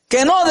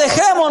 que no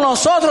dejemos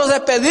nosotros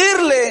de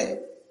pedirle.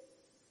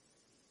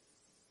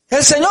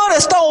 El Señor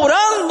está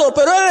obrando,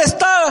 pero Él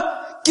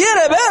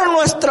quiere ver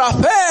nuestra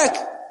fe,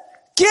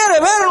 quiere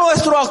ver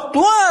nuestro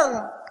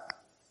actuar.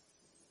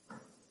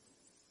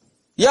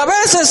 Y a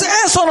veces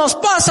eso nos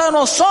pasa a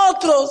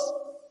nosotros,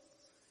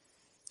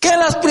 que en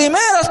las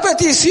primeras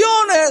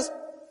peticiones,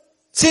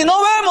 si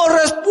no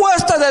vemos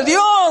respuesta de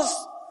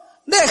Dios,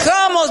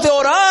 dejamos de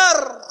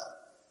orar,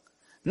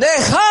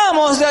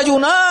 dejamos de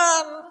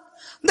ayunar,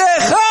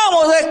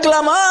 dejamos de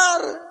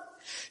clamar,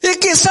 y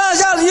quizás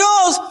ya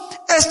Dios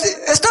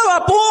estaba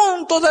a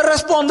punto de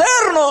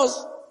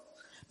respondernos,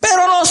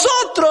 pero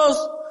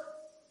nosotros,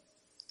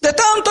 de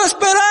tanto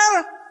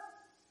esperar,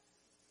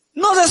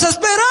 nos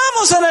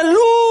desesperamos en el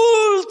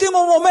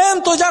último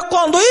momento, ya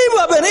cuando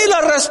iba a venir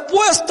la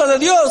respuesta de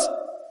Dios,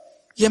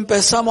 y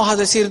empezamos a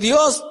decir: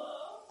 Dios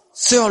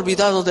se ha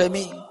olvidado de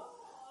mí,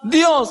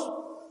 Dios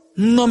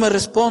no me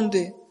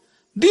responde,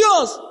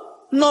 Dios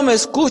no me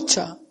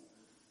escucha.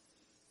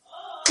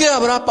 ¿Qué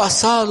habrá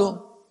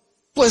pasado?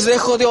 Pues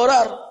dejo de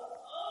orar,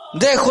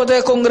 dejo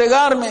de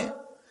congregarme,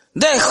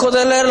 dejo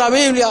de leer la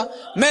Biblia.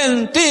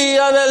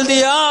 Mentira del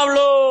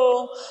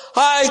diablo.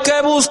 Hay que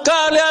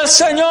buscarle al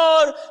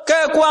Señor,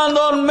 que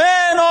cuando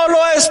menos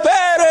lo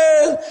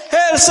esperes,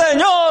 el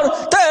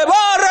Señor te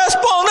va a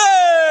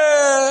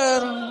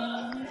responder.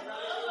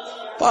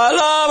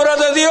 Palabra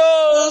de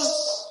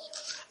Dios.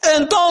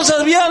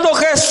 Entonces, viendo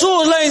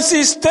Jesús la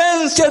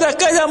insistencia de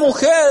aquella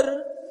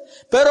mujer,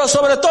 pero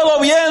sobre todo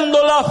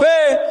viendo la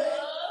fe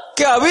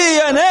que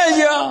había en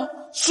ella,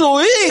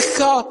 su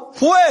hija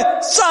fue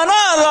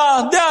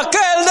sanada de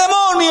aquel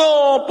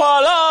demonio.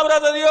 Palabra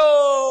de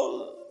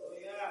Dios.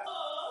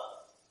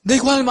 De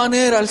igual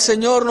manera, el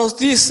Señor nos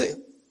dice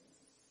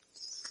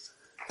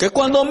que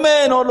cuando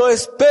menos lo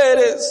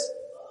esperes,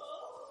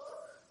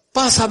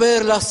 vas a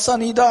ver la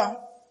sanidad.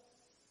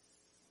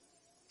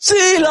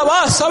 Sí, la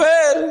vas a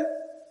ver.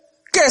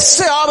 Que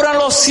se abran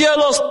los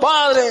cielos,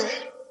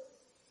 Padre,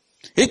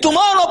 y tu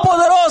mano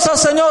poderosa,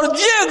 Señor,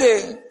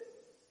 llegue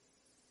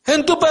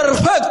en tu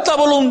perfecta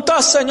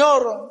voluntad,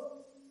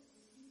 Señor.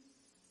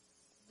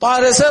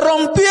 Padre, se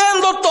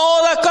rompiendo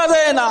toda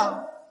cadena,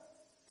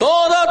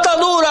 toda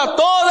atadura,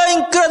 toda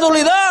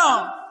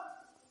incredulidad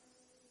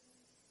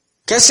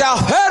que se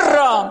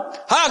aferra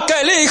a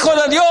que el Hijo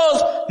de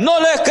Dios no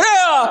le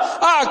crea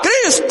a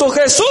Cristo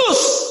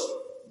Jesús,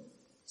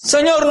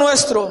 Señor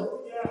nuestro.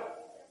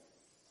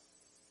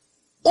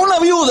 Una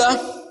viuda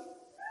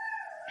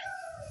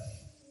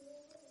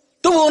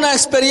tuvo una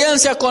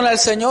experiencia con el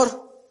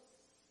Señor.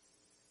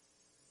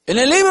 En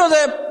el libro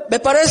me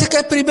parece que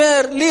es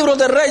primer libro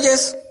de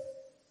Reyes,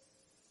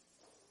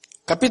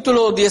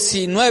 capítulo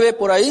 19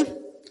 por ahí.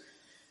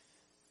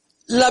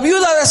 La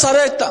viuda de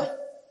Sarepta.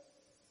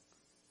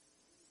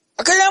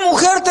 Aquella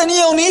mujer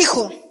tenía un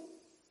hijo.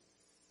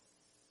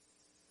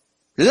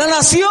 La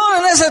nación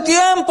en ese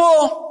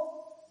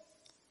tiempo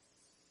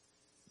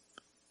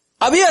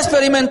había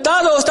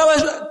experimentado,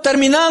 estaba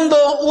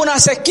terminando una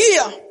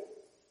sequía.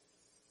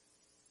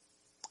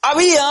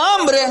 Había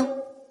hambre.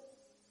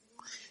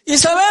 Y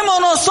sabemos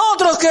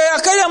nosotros que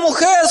aquella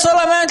mujer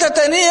solamente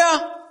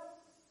tenía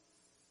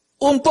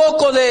un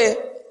poco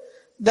de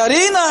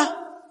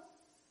harina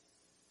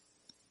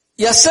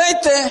y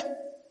aceite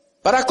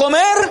para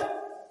comer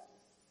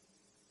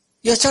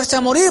y echarse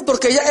a morir,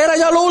 porque ya era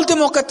ya lo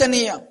último que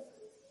tenía.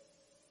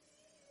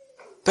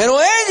 Pero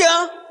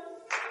ella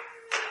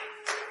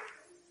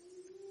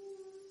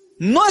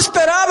no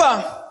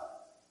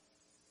esperaba,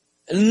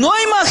 no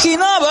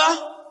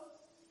imaginaba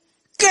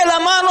que la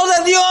mano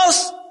de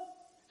Dios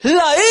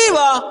la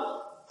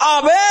iba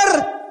a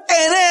ver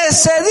en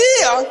ese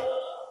día.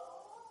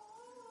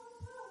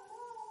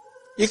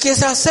 Y que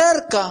se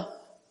acerca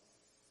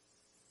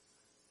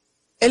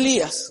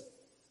Elías.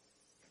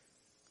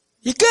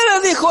 ¿Y qué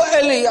le dijo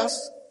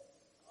Elías?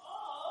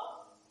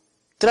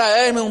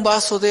 Traerme un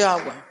vaso de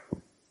agua.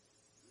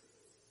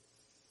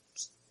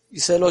 Y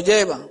se lo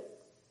lleva.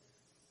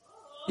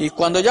 Y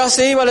cuando ya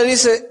se iba le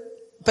dice,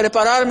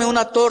 prepararme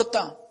una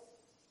torta,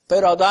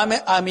 pero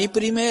dame a mí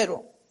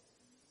primero.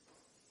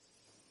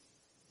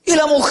 Y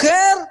la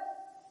mujer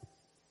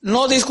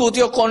no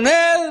discutió con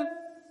él,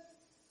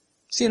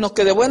 sino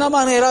que de buena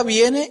manera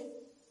viene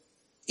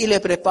y le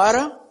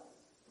prepara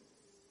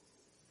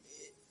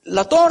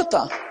la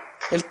torta,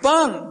 el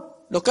pan,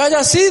 lo que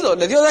haya sido,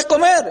 le dio de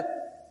comer.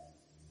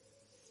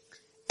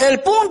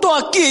 El punto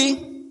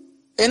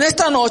aquí, en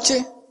esta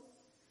noche,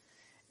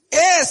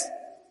 es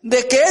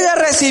de que ella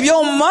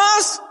recibió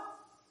más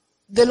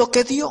de lo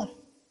que dio.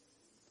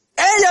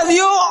 Ella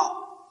dio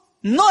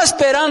no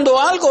esperando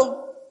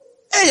algo,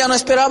 ella no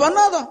esperaba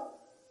nada,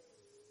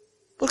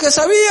 porque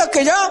sabía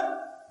que ya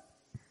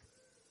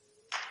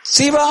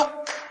se iba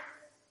a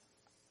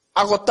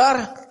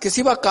agotar, que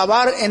se iba a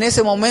acabar en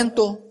ese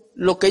momento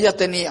lo que ella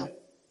tenía.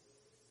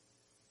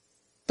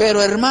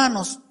 Pero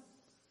hermanos,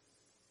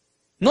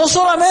 no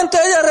solamente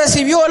ella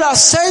recibió el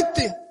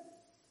aceite,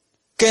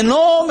 que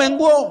no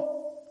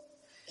menguó,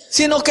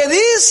 sino que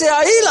dice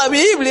ahí la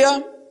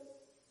Biblia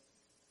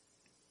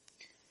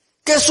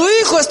que su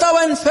hijo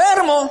estaba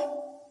enfermo.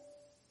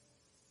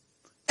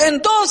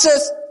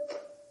 Entonces,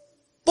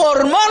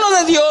 por mano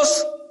de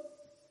Dios,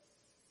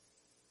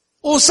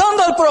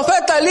 usando al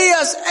profeta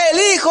Elías, el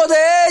hijo de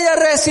ella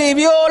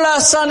recibió la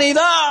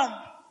sanidad.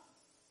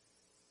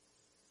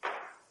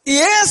 Y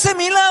ese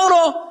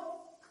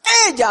milagro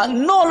ella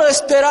no lo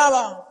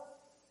esperaba.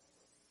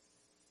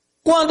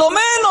 Cuando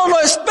menos lo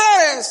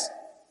esperes,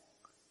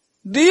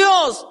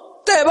 Dios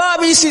te va a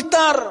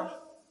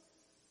visitar.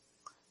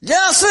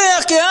 Ya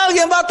sea que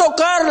alguien va a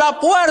tocar la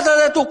puerta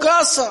de tu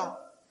casa,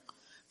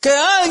 que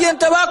alguien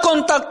te va a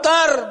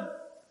contactar.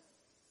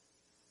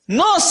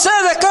 No sé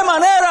de qué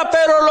manera,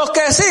 pero lo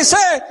que sí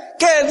sé,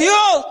 que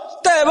Dios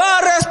te va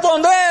a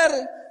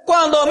responder.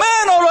 Cuando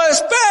menos lo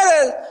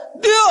esperes,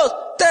 Dios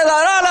te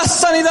dará la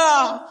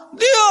sanidad.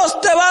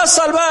 Dios te va a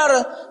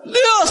salvar.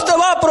 Dios te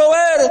va a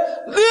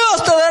proveer.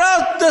 Dios te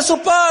dará de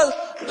su paz.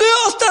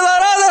 Dios te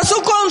dará de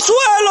su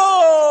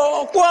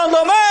consuelo. Cuando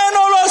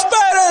menos lo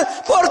esperes,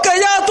 porque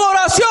ya tu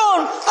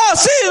oración ha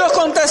sido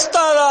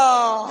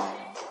contestada.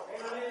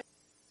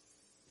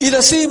 Y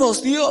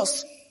decimos,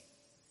 Dios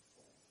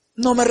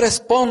no me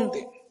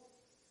responde,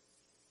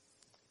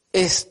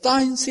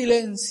 está en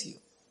silencio.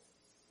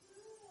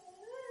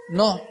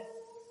 No,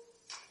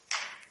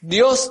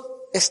 Dios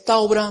está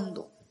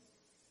obrando,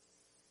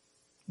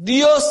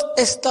 Dios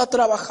está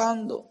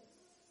trabajando,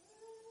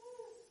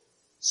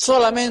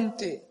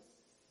 solamente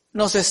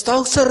nos está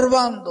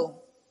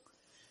observando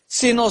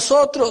si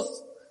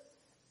nosotros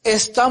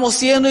estamos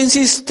siendo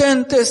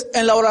insistentes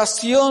en la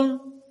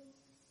oración,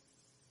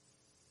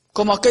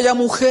 como aquella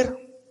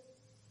mujer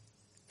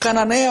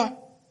cananea,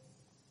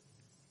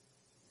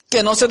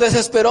 que no se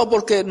desesperó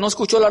porque no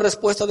escuchó la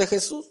respuesta de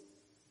Jesús.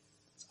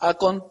 Al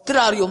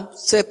contrario,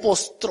 se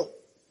postró.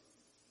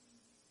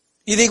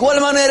 Y de igual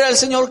manera el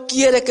Señor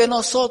quiere que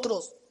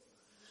nosotros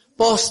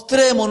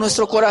postremos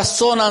nuestro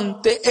corazón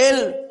ante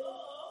Él.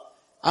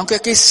 Aunque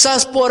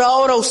quizás por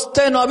ahora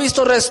usted no ha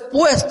visto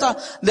respuesta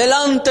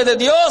delante de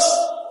Dios,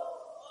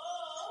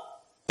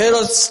 pero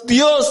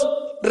Dios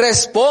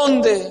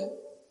responde,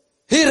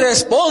 y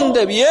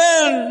responde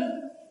bien.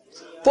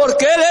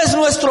 Porque Él es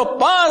nuestro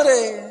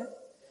Padre.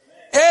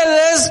 Él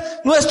es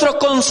nuestro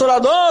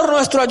consolador,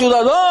 nuestro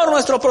ayudador,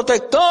 nuestro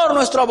protector,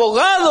 nuestro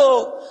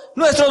abogado,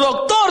 nuestro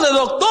doctor de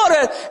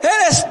doctores. Él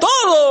es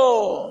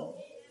todo.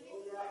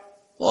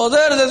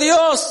 Poder de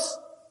Dios.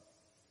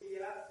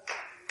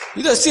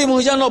 Y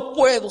decimos, ya no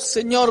puedo,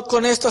 Señor,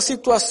 con esta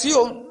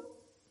situación.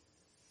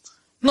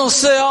 No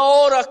sé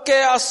ahora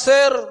qué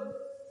hacer.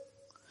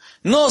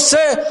 No sé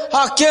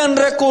a quién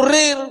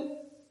recurrir.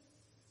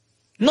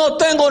 No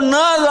tengo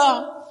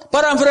nada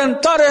para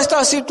enfrentar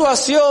esta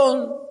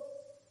situación.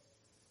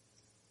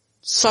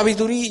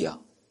 sabiduría.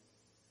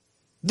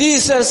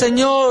 Dice el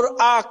Señor,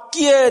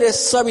 adquiere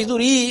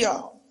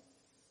sabiduría.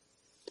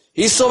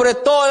 Y sobre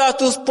todas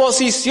tus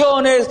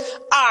posiciones,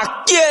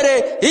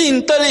 adquiere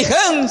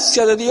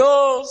inteligencia de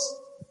Dios.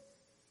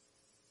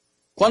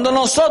 Cuando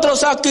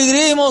nosotros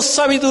adquirimos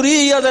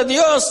sabiduría de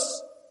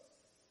Dios,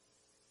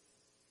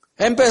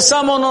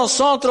 empezamos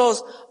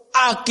nosotros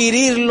a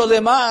adquirir lo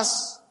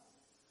demás.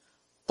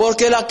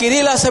 Porque el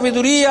adquirir la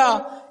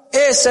sabiduría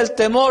es el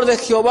temor de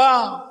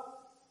Jehová.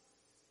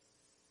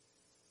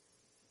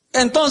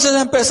 Entonces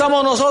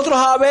empezamos nosotros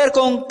a ver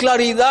con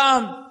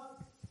claridad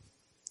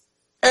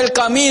el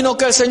camino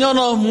que el Señor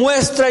nos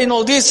muestra y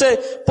nos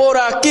dice, por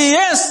aquí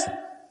es,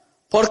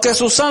 porque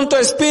su Santo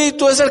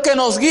Espíritu es el que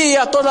nos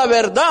guía a toda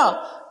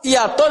verdad y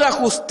a toda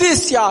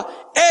justicia.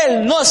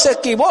 Él no se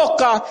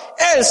equivoca,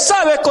 Él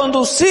sabe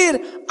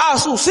conducir a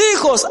sus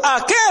hijos, a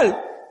aquel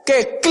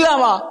que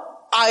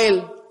clama a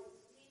Él.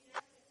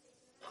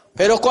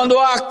 Pero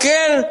cuando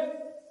aquel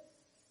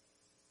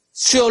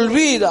se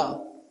olvida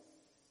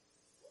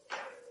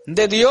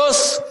de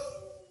Dios,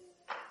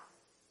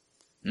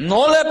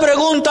 no le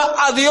pregunta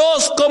a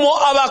Dios como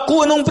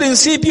Abacú en un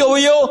principio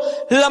vio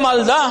la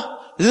maldad,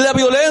 la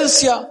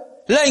violencia,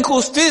 la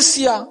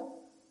injusticia.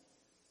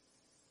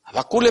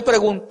 Abacú le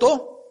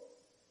preguntó,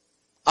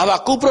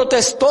 Abacú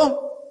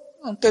protestó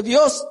ante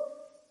Dios,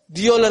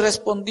 Dios le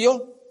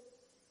respondió.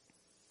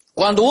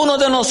 Cuando uno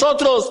de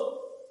nosotros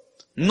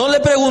no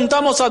le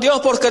preguntamos a Dios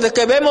porque de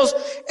que vemos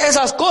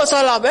esas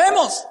cosas las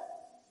vemos,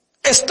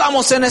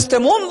 estamos en este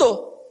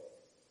mundo.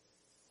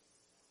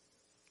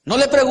 No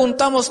le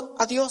preguntamos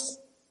a Dios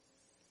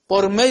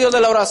por medio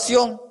de la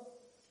oración,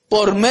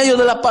 por medio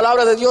de la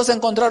palabra de Dios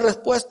encontrar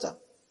respuesta.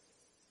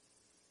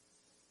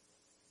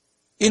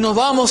 Y nos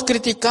vamos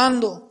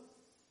criticando.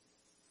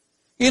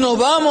 Y nos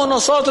vamos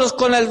nosotros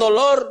con el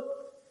dolor,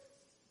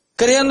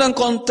 queriendo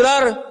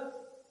encontrar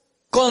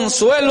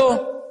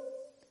consuelo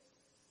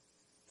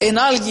en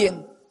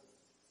alguien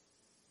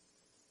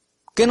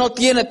que no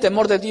tiene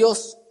temor de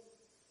Dios.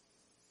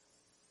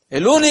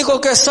 El único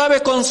que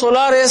sabe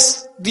consolar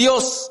es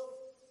Dios.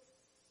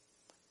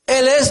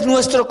 Él es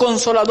nuestro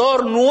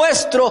consolador,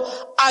 nuestro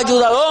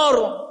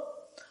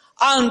ayudador.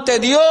 Ante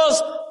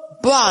Dios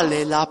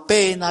vale la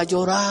pena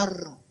llorar.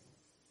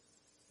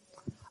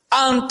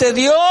 Ante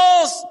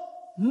Dios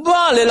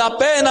vale la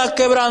pena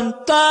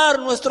quebrantar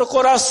nuestro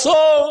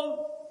corazón.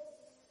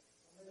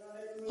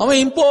 No me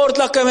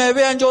importa que me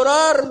vean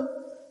llorar,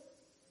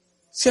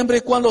 siempre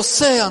y cuando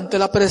sea ante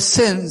la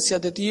presencia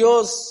de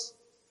Dios.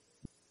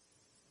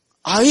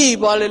 Ahí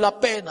vale la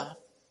pena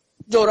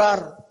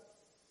llorar,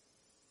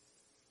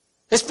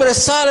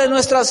 expresar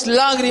nuestras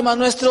lágrimas,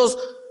 nuestros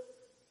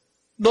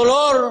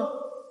dolor,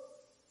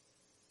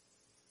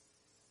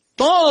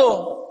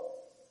 todo,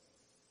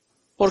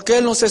 porque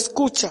Él nos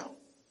escucha,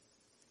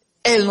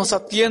 Él nos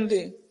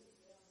atiende.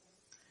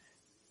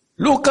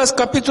 Lucas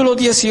capítulo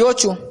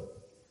 18,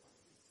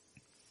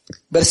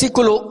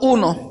 versículo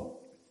 1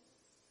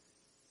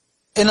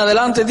 en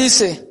adelante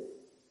dice: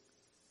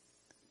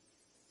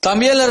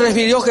 también le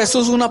refirió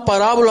Jesús una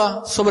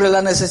parábola sobre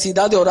la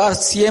necesidad de orar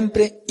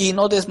siempre y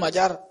no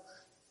desmayar,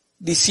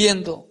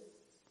 diciendo: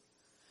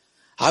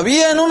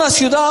 había en una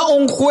ciudad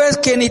un juez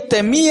que ni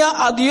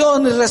temía a Dios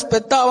ni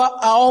respetaba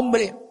a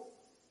hombre.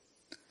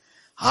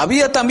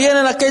 Había también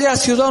en aquella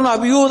ciudad una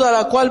viuda a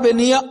la cual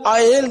venía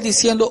a él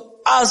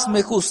diciendo: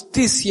 hazme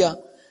justicia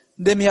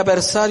de mi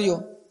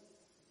adversario.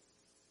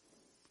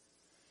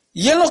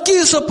 Y él no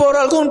quiso por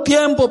algún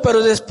tiempo,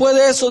 pero después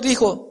de eso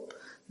dijo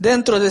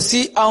dentro de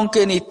sí: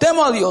 aunque ni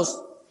temo a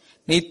Dios,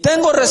 ni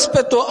tengo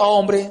respeto a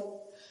hombre,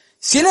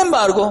 sin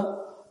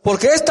embargo,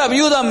 porque esta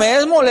viuda me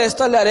es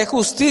molesta, le haré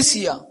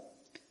justicia,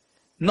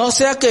 no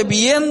sea que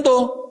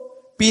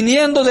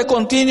viniendo de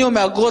continuo me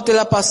agote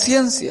la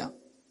paciencia.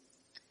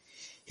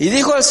 Y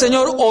dijo el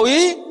Señor: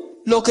 oí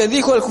lo que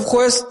dijo el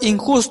juez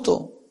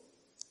injusto.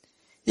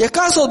 ¿Y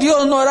acaso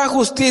Dios no hará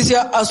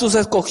justicia a sus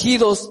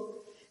escogidos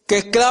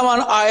que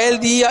claman a Él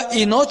día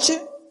y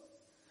noche?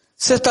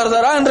 ¿Se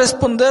tardará en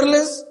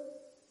responderles?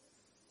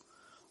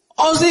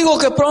 Os digo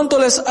que pronto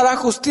les hará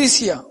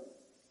justicia.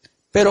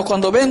 Pero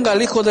cuando venga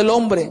el Hijo del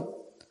Hombre,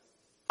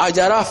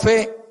 ¿hallará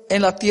fe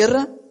en la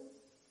tierra?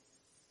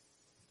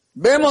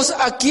 Vemos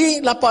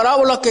aquí la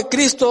parábola que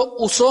Cristo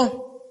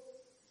usó.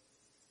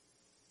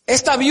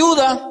 Esta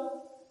viuda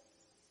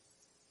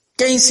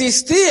que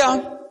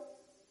insistía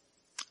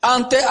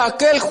ante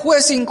aquel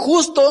juez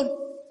injusto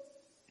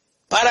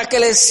para que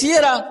le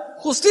hiciera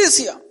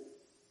justicia.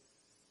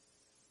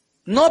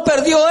 No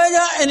perdió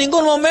ella en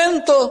ningún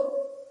momento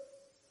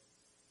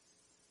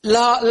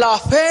la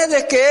fe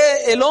de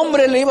que el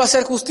hombre le iba a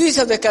hacer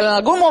justicia, de que en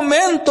algún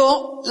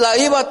momento la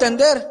iba a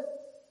atender.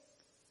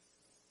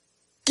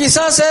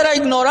 Quizás era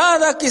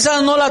ignorada,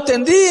 quizás no la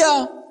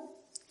atendía,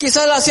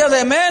 quizás la hacía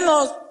de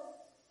menos,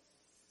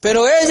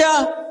 pero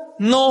ella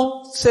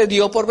no se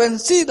dio por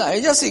vencida.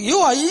 Ella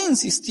siguió ahí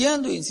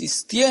insistiendo.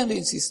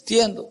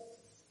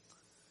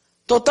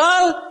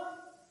 Total,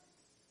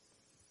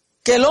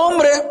 que el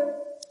hombre,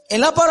 en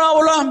la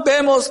parábola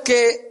vemos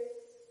que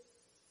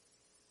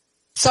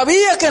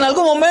Sabía que en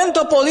algún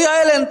momento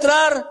podía él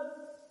entrar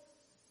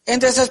en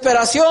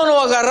desesperación o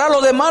agarrarlo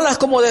de malas,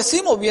 como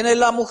decimos. Viene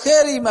la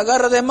mujer y me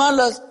agarra de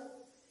malas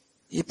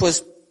y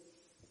pues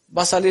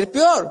va a salir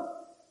peor.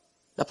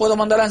 La puedo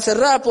mandar a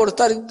encerrar por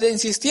estar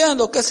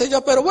insistiendo, qué sé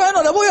yo, pero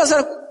bueno, le voy a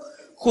hacer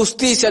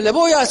justicia, le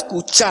voy a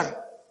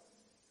escuchar.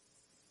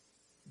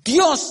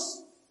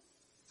 Dios,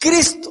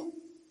 Cristo,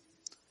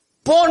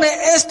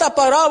 pone esta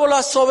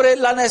parábola sobre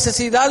la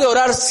necesidad de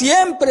orar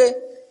siempre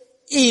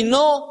y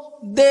no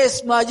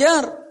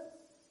desmayar.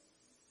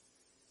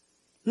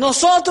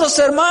 Nosotros,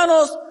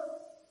 hermanos,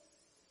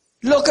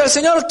 lo que el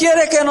Señor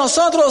quiere es que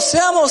nosotros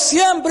seamos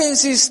siempre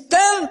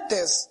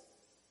insistentes,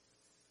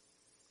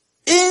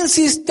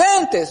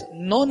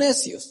 no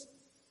necios.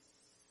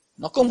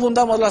 No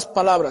confundamos las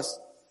palabras.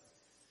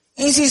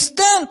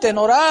 Insistente en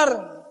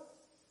orar.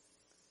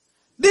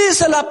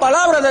 Dice la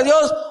palabra de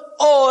Dios,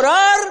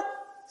 orar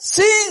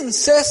sin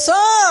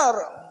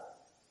cesar.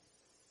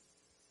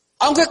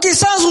 Aunque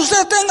quizás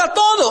usted tenga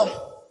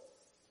todo.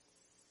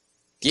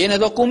 Tiene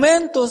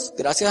documentos,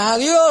 gracias a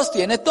Dios,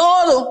 tiene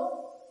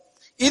todo.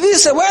 Y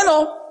dice,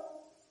 bueno,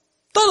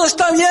 todo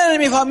está bien en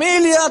mi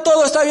familia,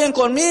 todo está bien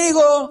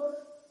conmigo.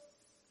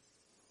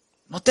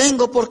 No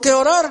tengo por qué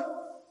orar.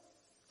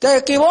 Te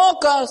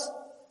equivocas.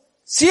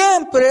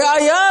 Siempre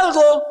hay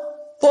algo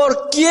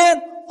por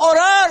quien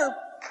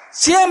orar.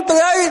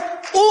 Siempre hay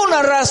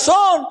una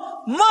razón,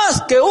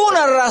 más que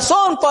una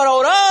razón para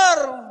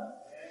orar.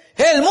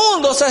 El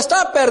mundo se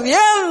está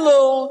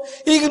perdiendo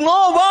y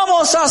no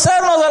vamos a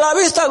hacernos de la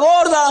vista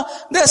gorda,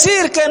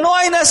 decir que no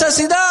hay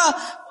necesidad.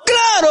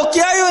 Claro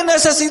que hay una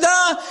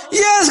necesidad y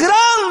es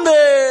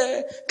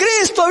grande.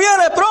 Cristo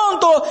viene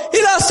pronto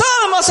y las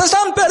almas se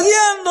están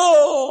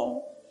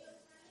perdiendo.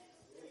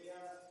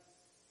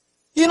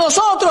 Y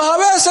nosotros a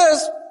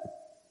veces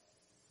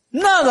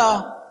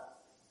nada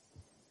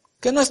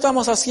que no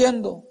estamos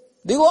haciendo.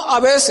 Digo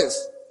a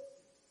veces.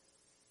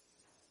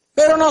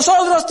 Pero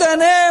nosotros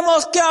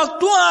tenemos que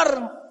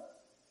actuar,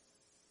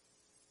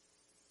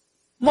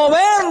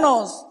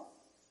 movernos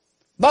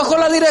bajo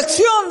la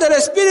dirección del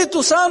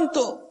Espíritu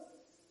Santo.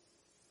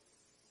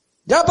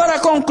 Ya para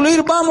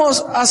concluir,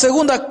 vamos a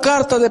segunda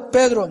carta de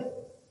Pedro,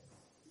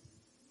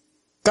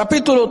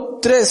 capítulo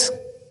 3,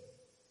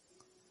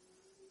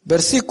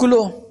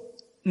 versículo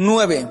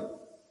 9.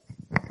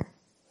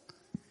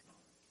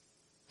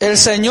 El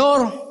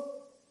Señor,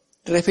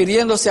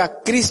 refiriéndose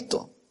a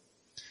Cristo,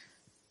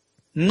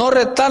 no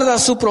retarda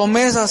su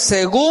promesa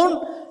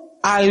según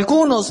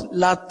algunos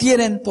la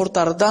tienen por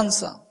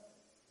tardanza,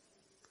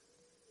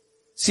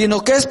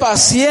 sino que es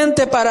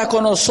paciente para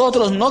con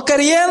nosotros, no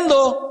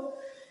queriendo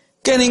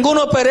que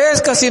ninguno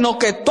perezca, sino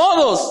que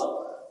todos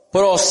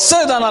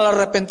procedan al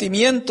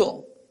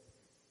arrepentimiento.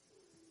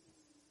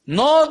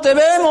 No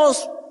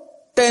debemos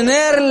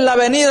tener la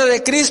venida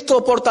de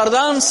Cristo por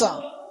tardanza.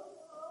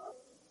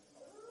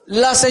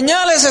 Las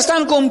señales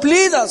están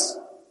cumplidas.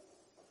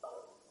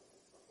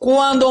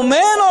 Cuando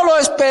menos lo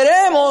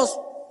esperemos,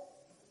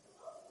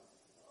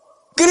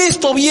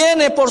 Cristo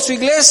viene por su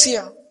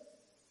iglesia.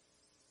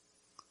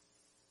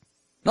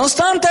 No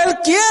obstante, Él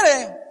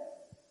quiere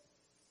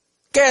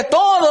que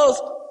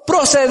todos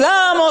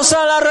procedamos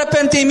al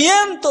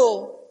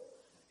arrepentimiento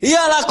y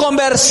a la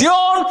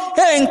conversión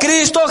en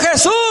Cristo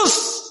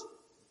Jesús.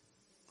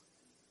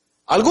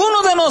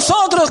 Algunos de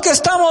nosotros que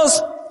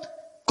estamos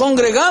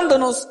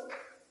congregándonos,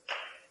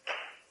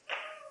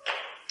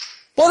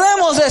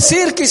 podemos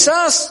decir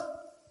quizás,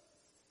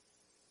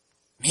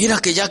 mira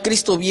que ya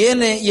Cristo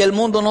viene y el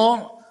mundo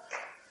no,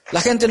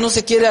 la gente no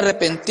se quiere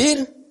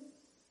arrepentir,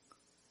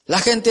 la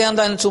gente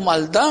anda en su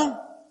maldad.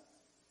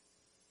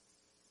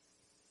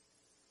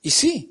 Y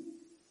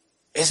sí,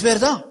 es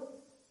verdad.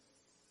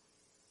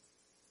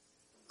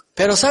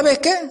 Pero ¿sabe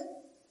qué?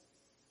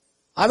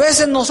 A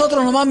veces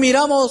nosotros nomás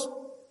miramos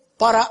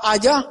para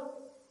allá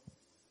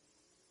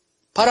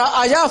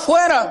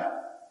afuera.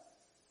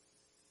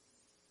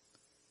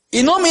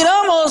 Y no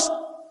miramos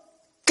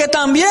que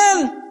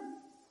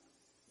también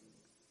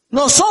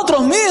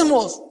nosotros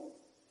mismos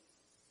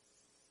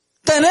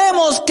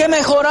tenemos que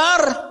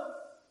mejorar.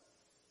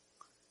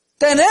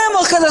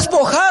 Tenemos que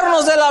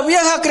despojarnos de la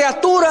vieja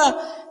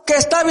criatura que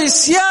está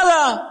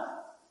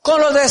viciada con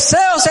los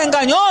deseos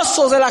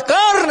engañosos de la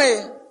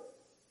carne.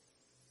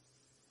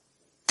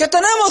 Que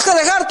tenemos que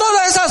dejar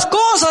todas esas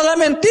cosas, la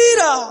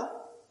mentira,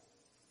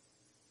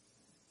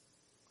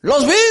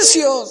 los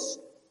vicios.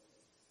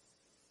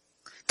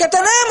 Que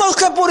tenemos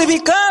que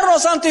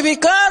purificarnos,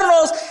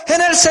 santificarnos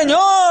en el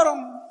Señor.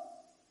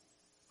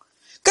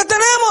 Que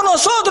tenemos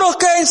nosotros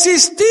que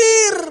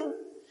insistir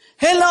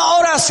en la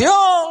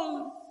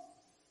oración,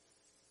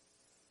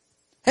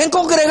 en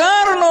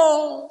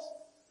congregarnos,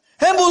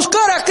 en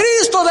buscar a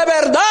Cristo de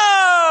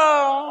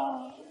verdad.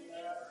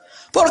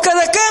 Porque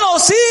 ¿de qué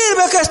nos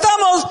sirve que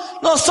estamos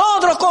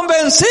nosotros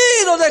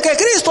convencidos de que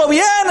Cristo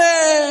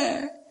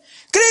viene?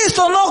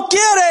 Cristo no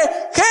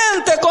quiere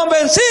gente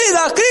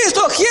convencida,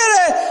 Cristo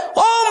quiere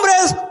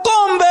hombres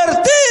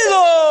convertidos,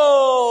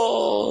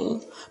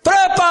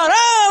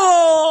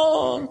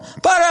 preparados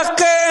para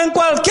que en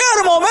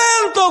cualquier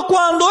momento,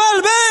 cuando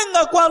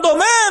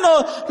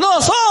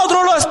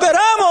nosotros lo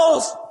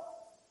esperamos,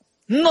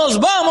 nos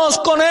vamos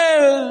con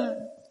Él.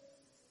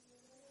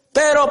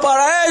 Pero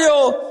para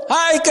ello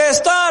hay que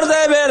estar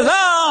de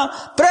verdad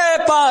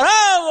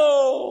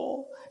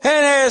preparado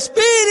en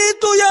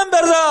espíritu y en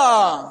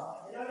verdad.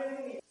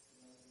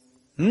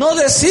 No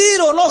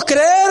decir o no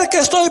creer que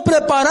estoy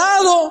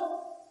preparado,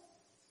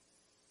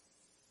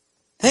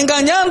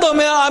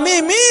 engañándome a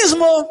mí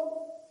mismo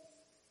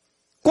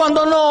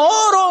cuando no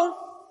oro,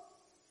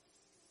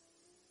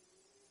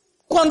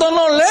 cuando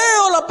no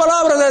leo la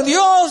palabra de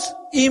Dios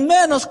y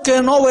menos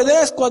que no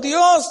obedezco a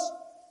Dios.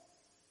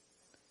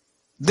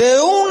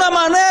 De una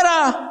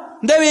manera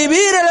de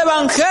vivir el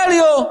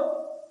evangelio,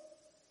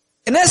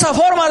 en esa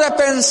forma de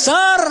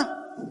pensar,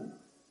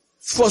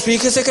 pues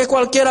fíjese que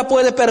cualquiera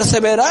puede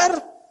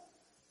perseverar.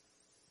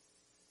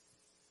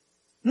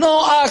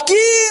 No, aquí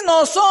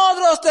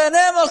nosotros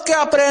tenemos que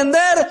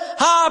aprender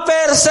a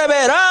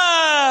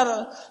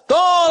perseverar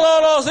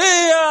todos los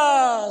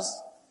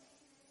días.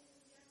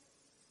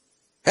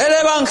 El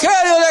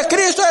evangelio de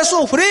Cristo es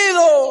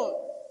sufrido,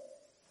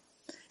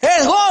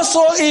 es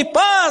gozo y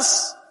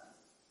paz.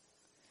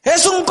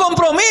 Es un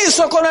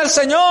compromiso con el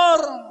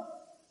Señor.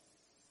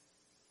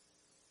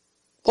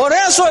 Por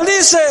eso Él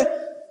dice,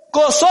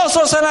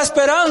 gozosos en la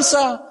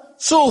esperanza,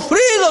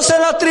 sufridos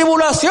en la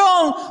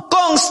tribulación,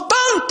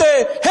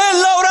 constante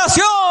en la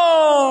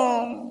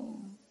oración.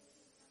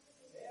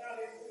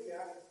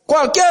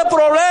 Cualquier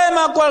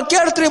problema,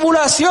 cualquier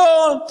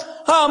tribulación,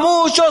 a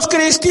muchos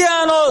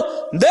cristianos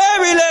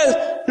débiles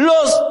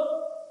los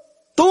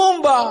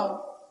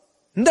tumba,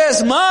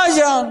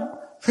 desmayan,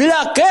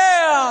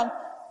 flaquean,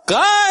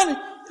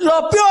 caen.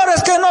 Lo peor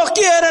es que no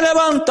quieren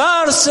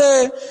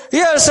levantarse. Y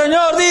el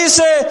Señor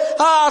dice,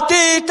 a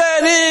ti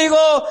te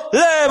digo,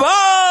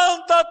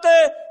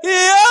 levántate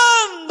y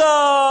anda.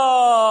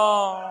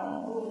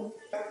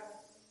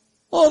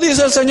 Oh,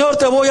 dice el Señor,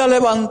 te voy a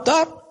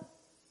levantar.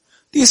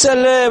 Dice,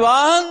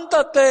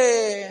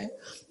 levántate,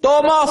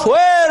 toma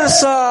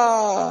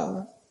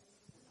fuerza.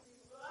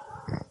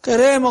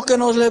 Queremos que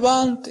nos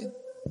levanten.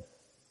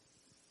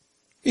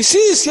 Y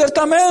sí,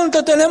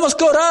 ciertamente tenemos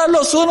que orar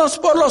los unos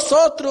por los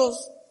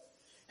otros.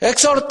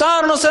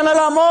 Exhortarnos en el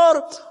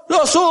amor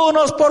los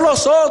unos por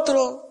los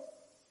otros.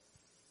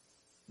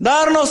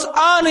 Darnos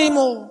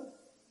ánimo.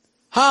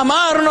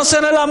 Amarnos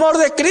en el amor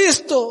de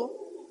Cristo.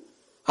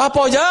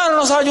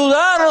 Apoyarnos,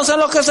 ayudarnos en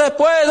lo que se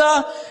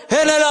pueda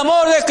en el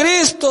amor de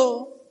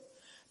Cristo.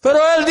 Pero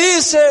Él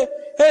dice,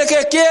 el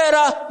que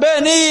quiera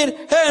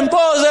venir en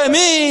pos de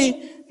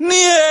mí,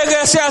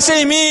 niéguese a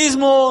sí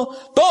mismo,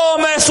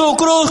 tome su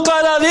cruz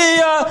cada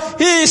día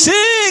y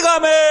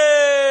sígame.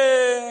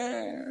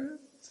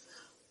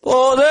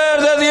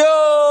 Poder de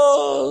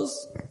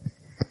Dios.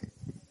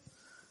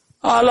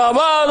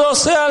 Alabado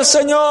sea el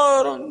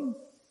Señor.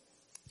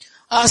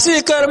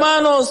 Así que,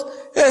 hermanos,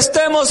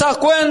 estemos a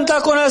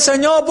cuenta con el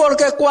Señor,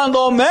 porque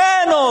cuando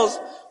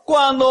menos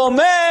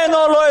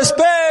lo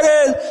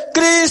esperes,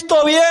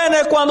 Cristo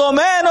viene. Cuando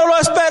menos lo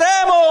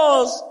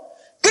esperemos,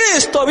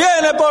 Cristo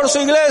viene por su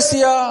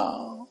iglesia.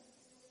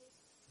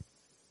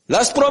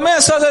 Las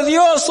promesas de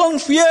Dios son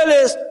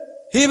fieles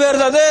y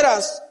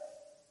verdaderas.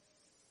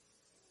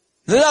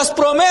 Las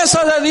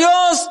promesas de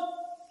Dios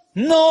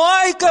no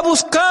hay que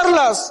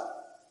buscarlas,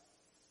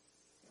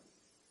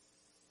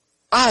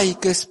 hay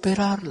que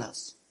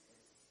esperarlas.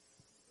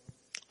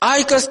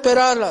 Hay que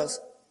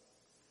esperarlas.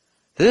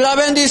 La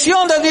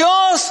bendición de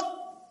Dios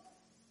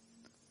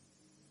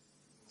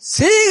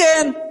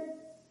siguen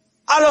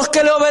a los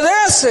que le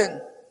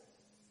obedecen.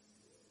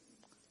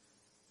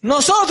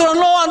 Nosotros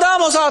no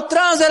andamos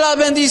atrás de las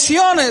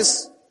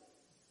bendiciones.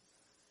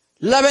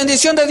 La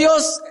bendición de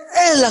Dios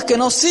es la que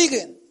nos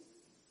sigue.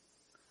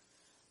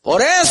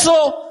 Por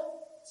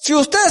eso, si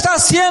usted está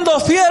siendo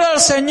fiel al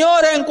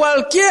Señor en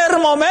cualquier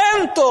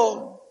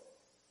momento,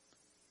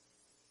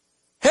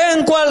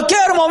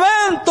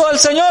 el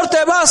Señor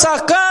te va a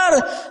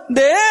sacar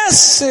de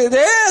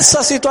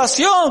esa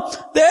situación,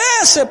 de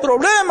ese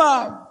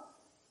problema.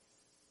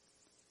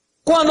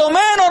 Cuando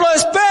menos lo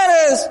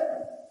esperes.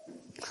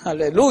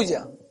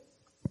 Aleluya.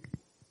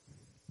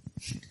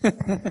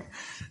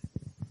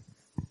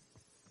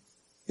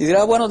 Y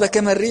dirá, bueno, ¿de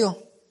qué me río?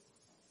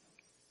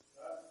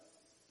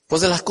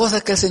 Pues de las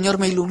cosas que el Señor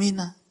me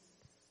ilumina.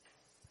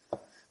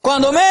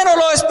 Cuando menos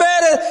lo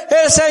esperes,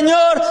 el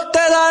Señor te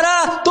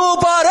dará tu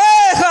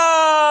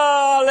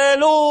pareja.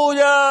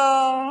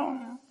 Aleluya.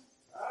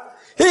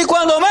 Y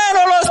cuando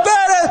menos lo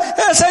esperes,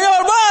 el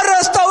Señor va a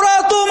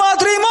restaurar tu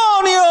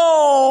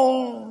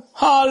matrimonio.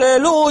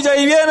 Aleluya.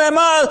 Y viene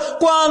más,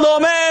 cuando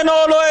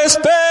menos lo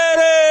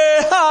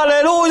esperes.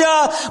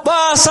 Aleluya.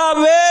 Vas a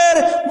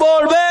ver,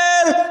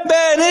 volver,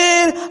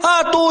 venir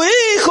a tu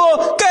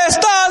hijo que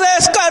está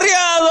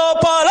descarriado.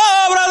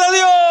 Palabra de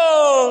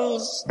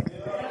Dios.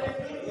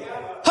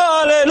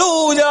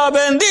 Aleluya,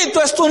 bendito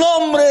es tu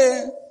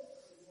nombre.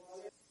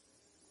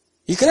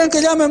 ¿Y creen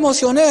que ya me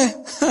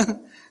emocioné?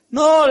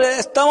 No, le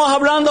estamos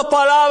hablando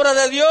palabra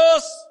de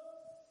Dios.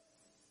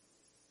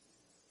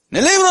 En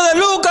el libro de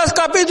Lucas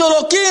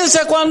capítulo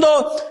 15,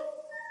 cuando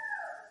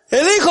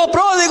El hijo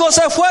pródigo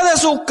se fue de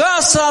su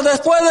casa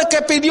después de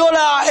que pidió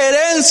la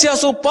herencia a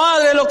su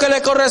padre, lo que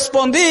le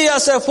correspondía,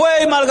 se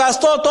fue y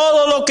malgastó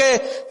todo lo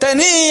que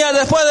tenía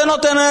después de no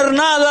tener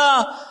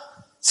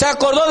nada. Se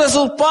acordó de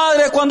sus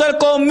padres cuando él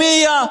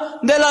comía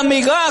de las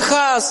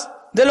migajas,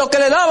 de lo que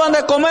le daban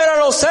de comer a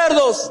los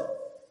cerdos.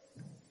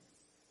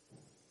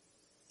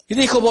 Y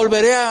dijo,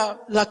 volveré a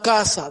la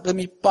casa de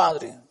mi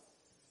padre.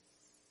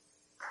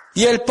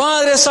 Y el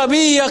padre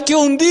sabía que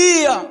un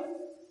día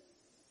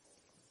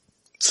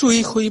su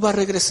hijo iba a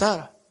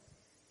regresar.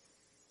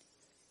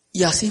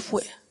 Y así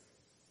fue.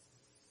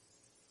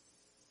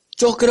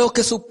 Yo creo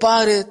que su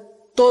padre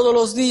todos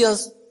los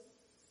días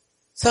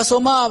se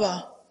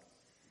asomaba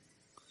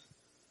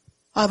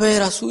a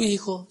ver a su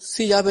hijo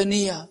si ya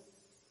venía.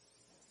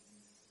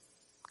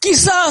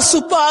 Quizás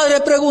su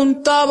padre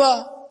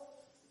preguntaba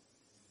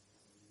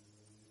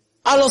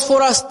a los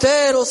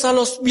forasteros, a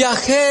los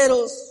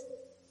viajeros,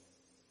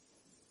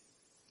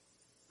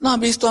 ¿no han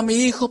visto a mi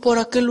hijo por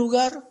aquel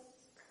lugar?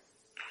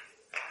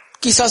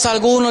 Quizás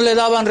algunos le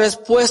daban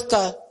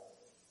respuesta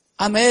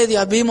a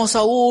media. Vimos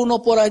a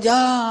uno por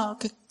allá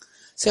que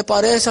se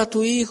parece a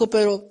tu hijo,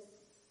 pero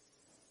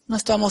no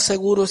estamos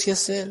seguros si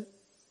es él.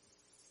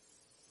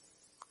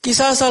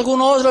 Quizás algún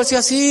otro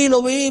decía, sí,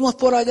 lo vimos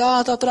por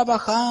allá, está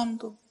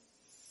trabajando.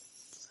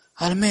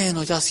 Al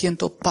menos ya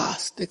siento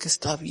paz de que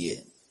está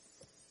bien.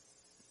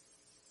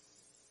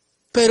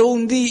 Pero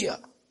un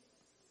día,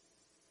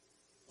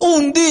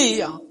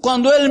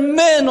 cuando él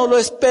menos lo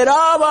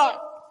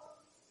esperaba,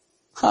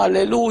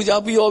 aleluya,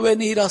 vio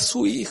venir a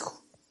su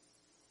hijo.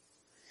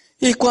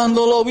 Y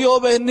cuando lo vio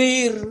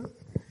venir,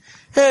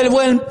 el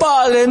buen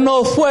padre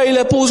no fue y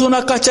le puso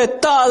una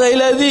cachetada y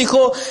le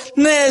dijo,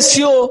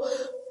 necio,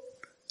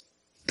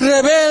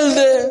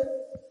 rebelde,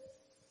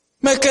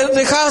 me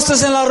dejaste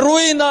en la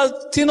ruina,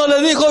 sino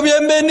le dijo,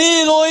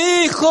 bienvenido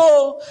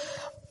hijo,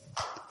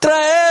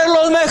 traer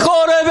los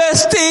mejores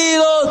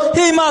vestidos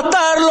y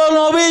matar los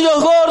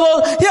novillos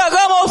gordos y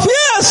hagamos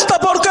fiesta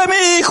porque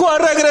mi hijo ha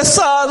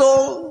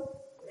regresado.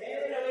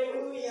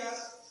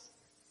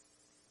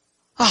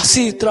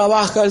 Así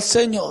trabaja el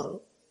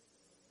Señor.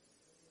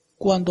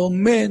 Cuando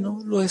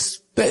menos lo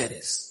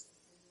esperes.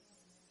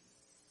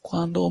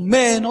 Cuando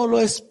menos lo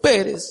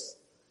esperes,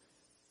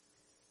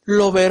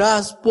 lo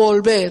verás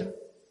volver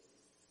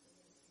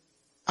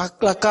a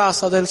la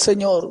casa del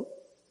Señor.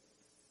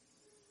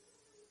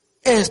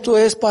 Esto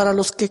es para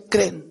los que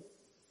creen.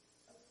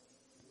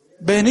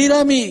 Venid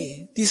a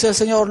mí, dice el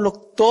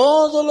Señor,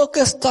 todo lo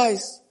que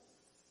estáis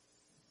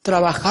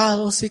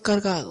trabajados y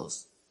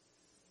cargados,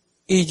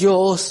 y yo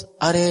os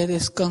haré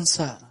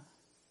descansar.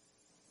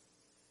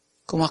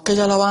 Como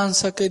aquella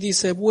alabanza que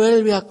dice,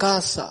 vuelve a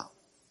casa,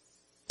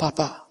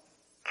 papá.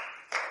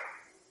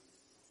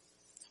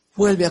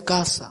 Vuelve a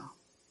casa.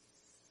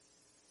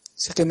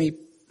 Sé que mi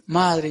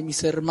madre y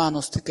mis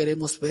hermanos te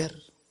queremos ver.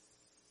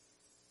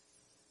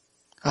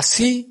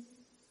 Así,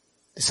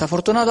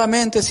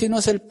 desafortunadamente, si no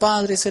es el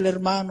padre, es el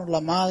hermano, la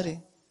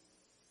madre.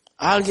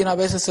 Alguien a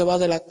veces se va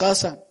de la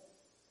casa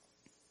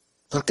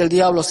porque el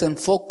diablo se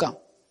enfoca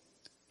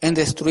en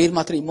destruir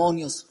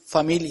matrimonios,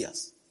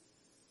 familias.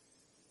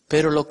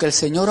 Pero lo que el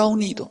Señor ha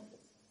unido,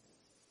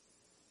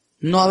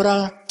 no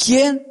habrá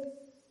quien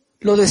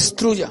lo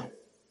destruya.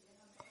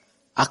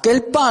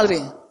 Aquel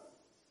padre,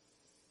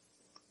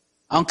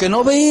 aunque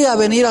no veía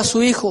venir a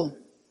su hijo,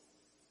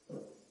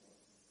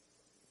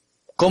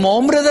 como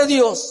hombre de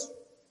Dios,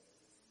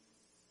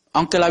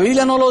 aunque la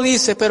Biblia no lo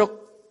dice,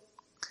 pero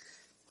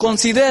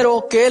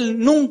considero que él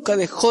nunca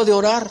dejó de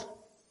orar,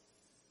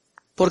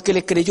 porque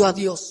le creyó a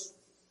Dios.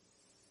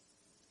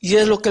 Y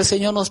es lo que el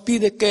Señor nos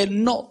pide, que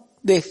no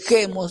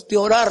dejemos de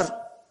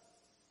orar.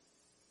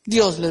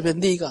 Dios les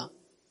bendiga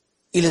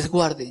y les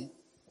guarde.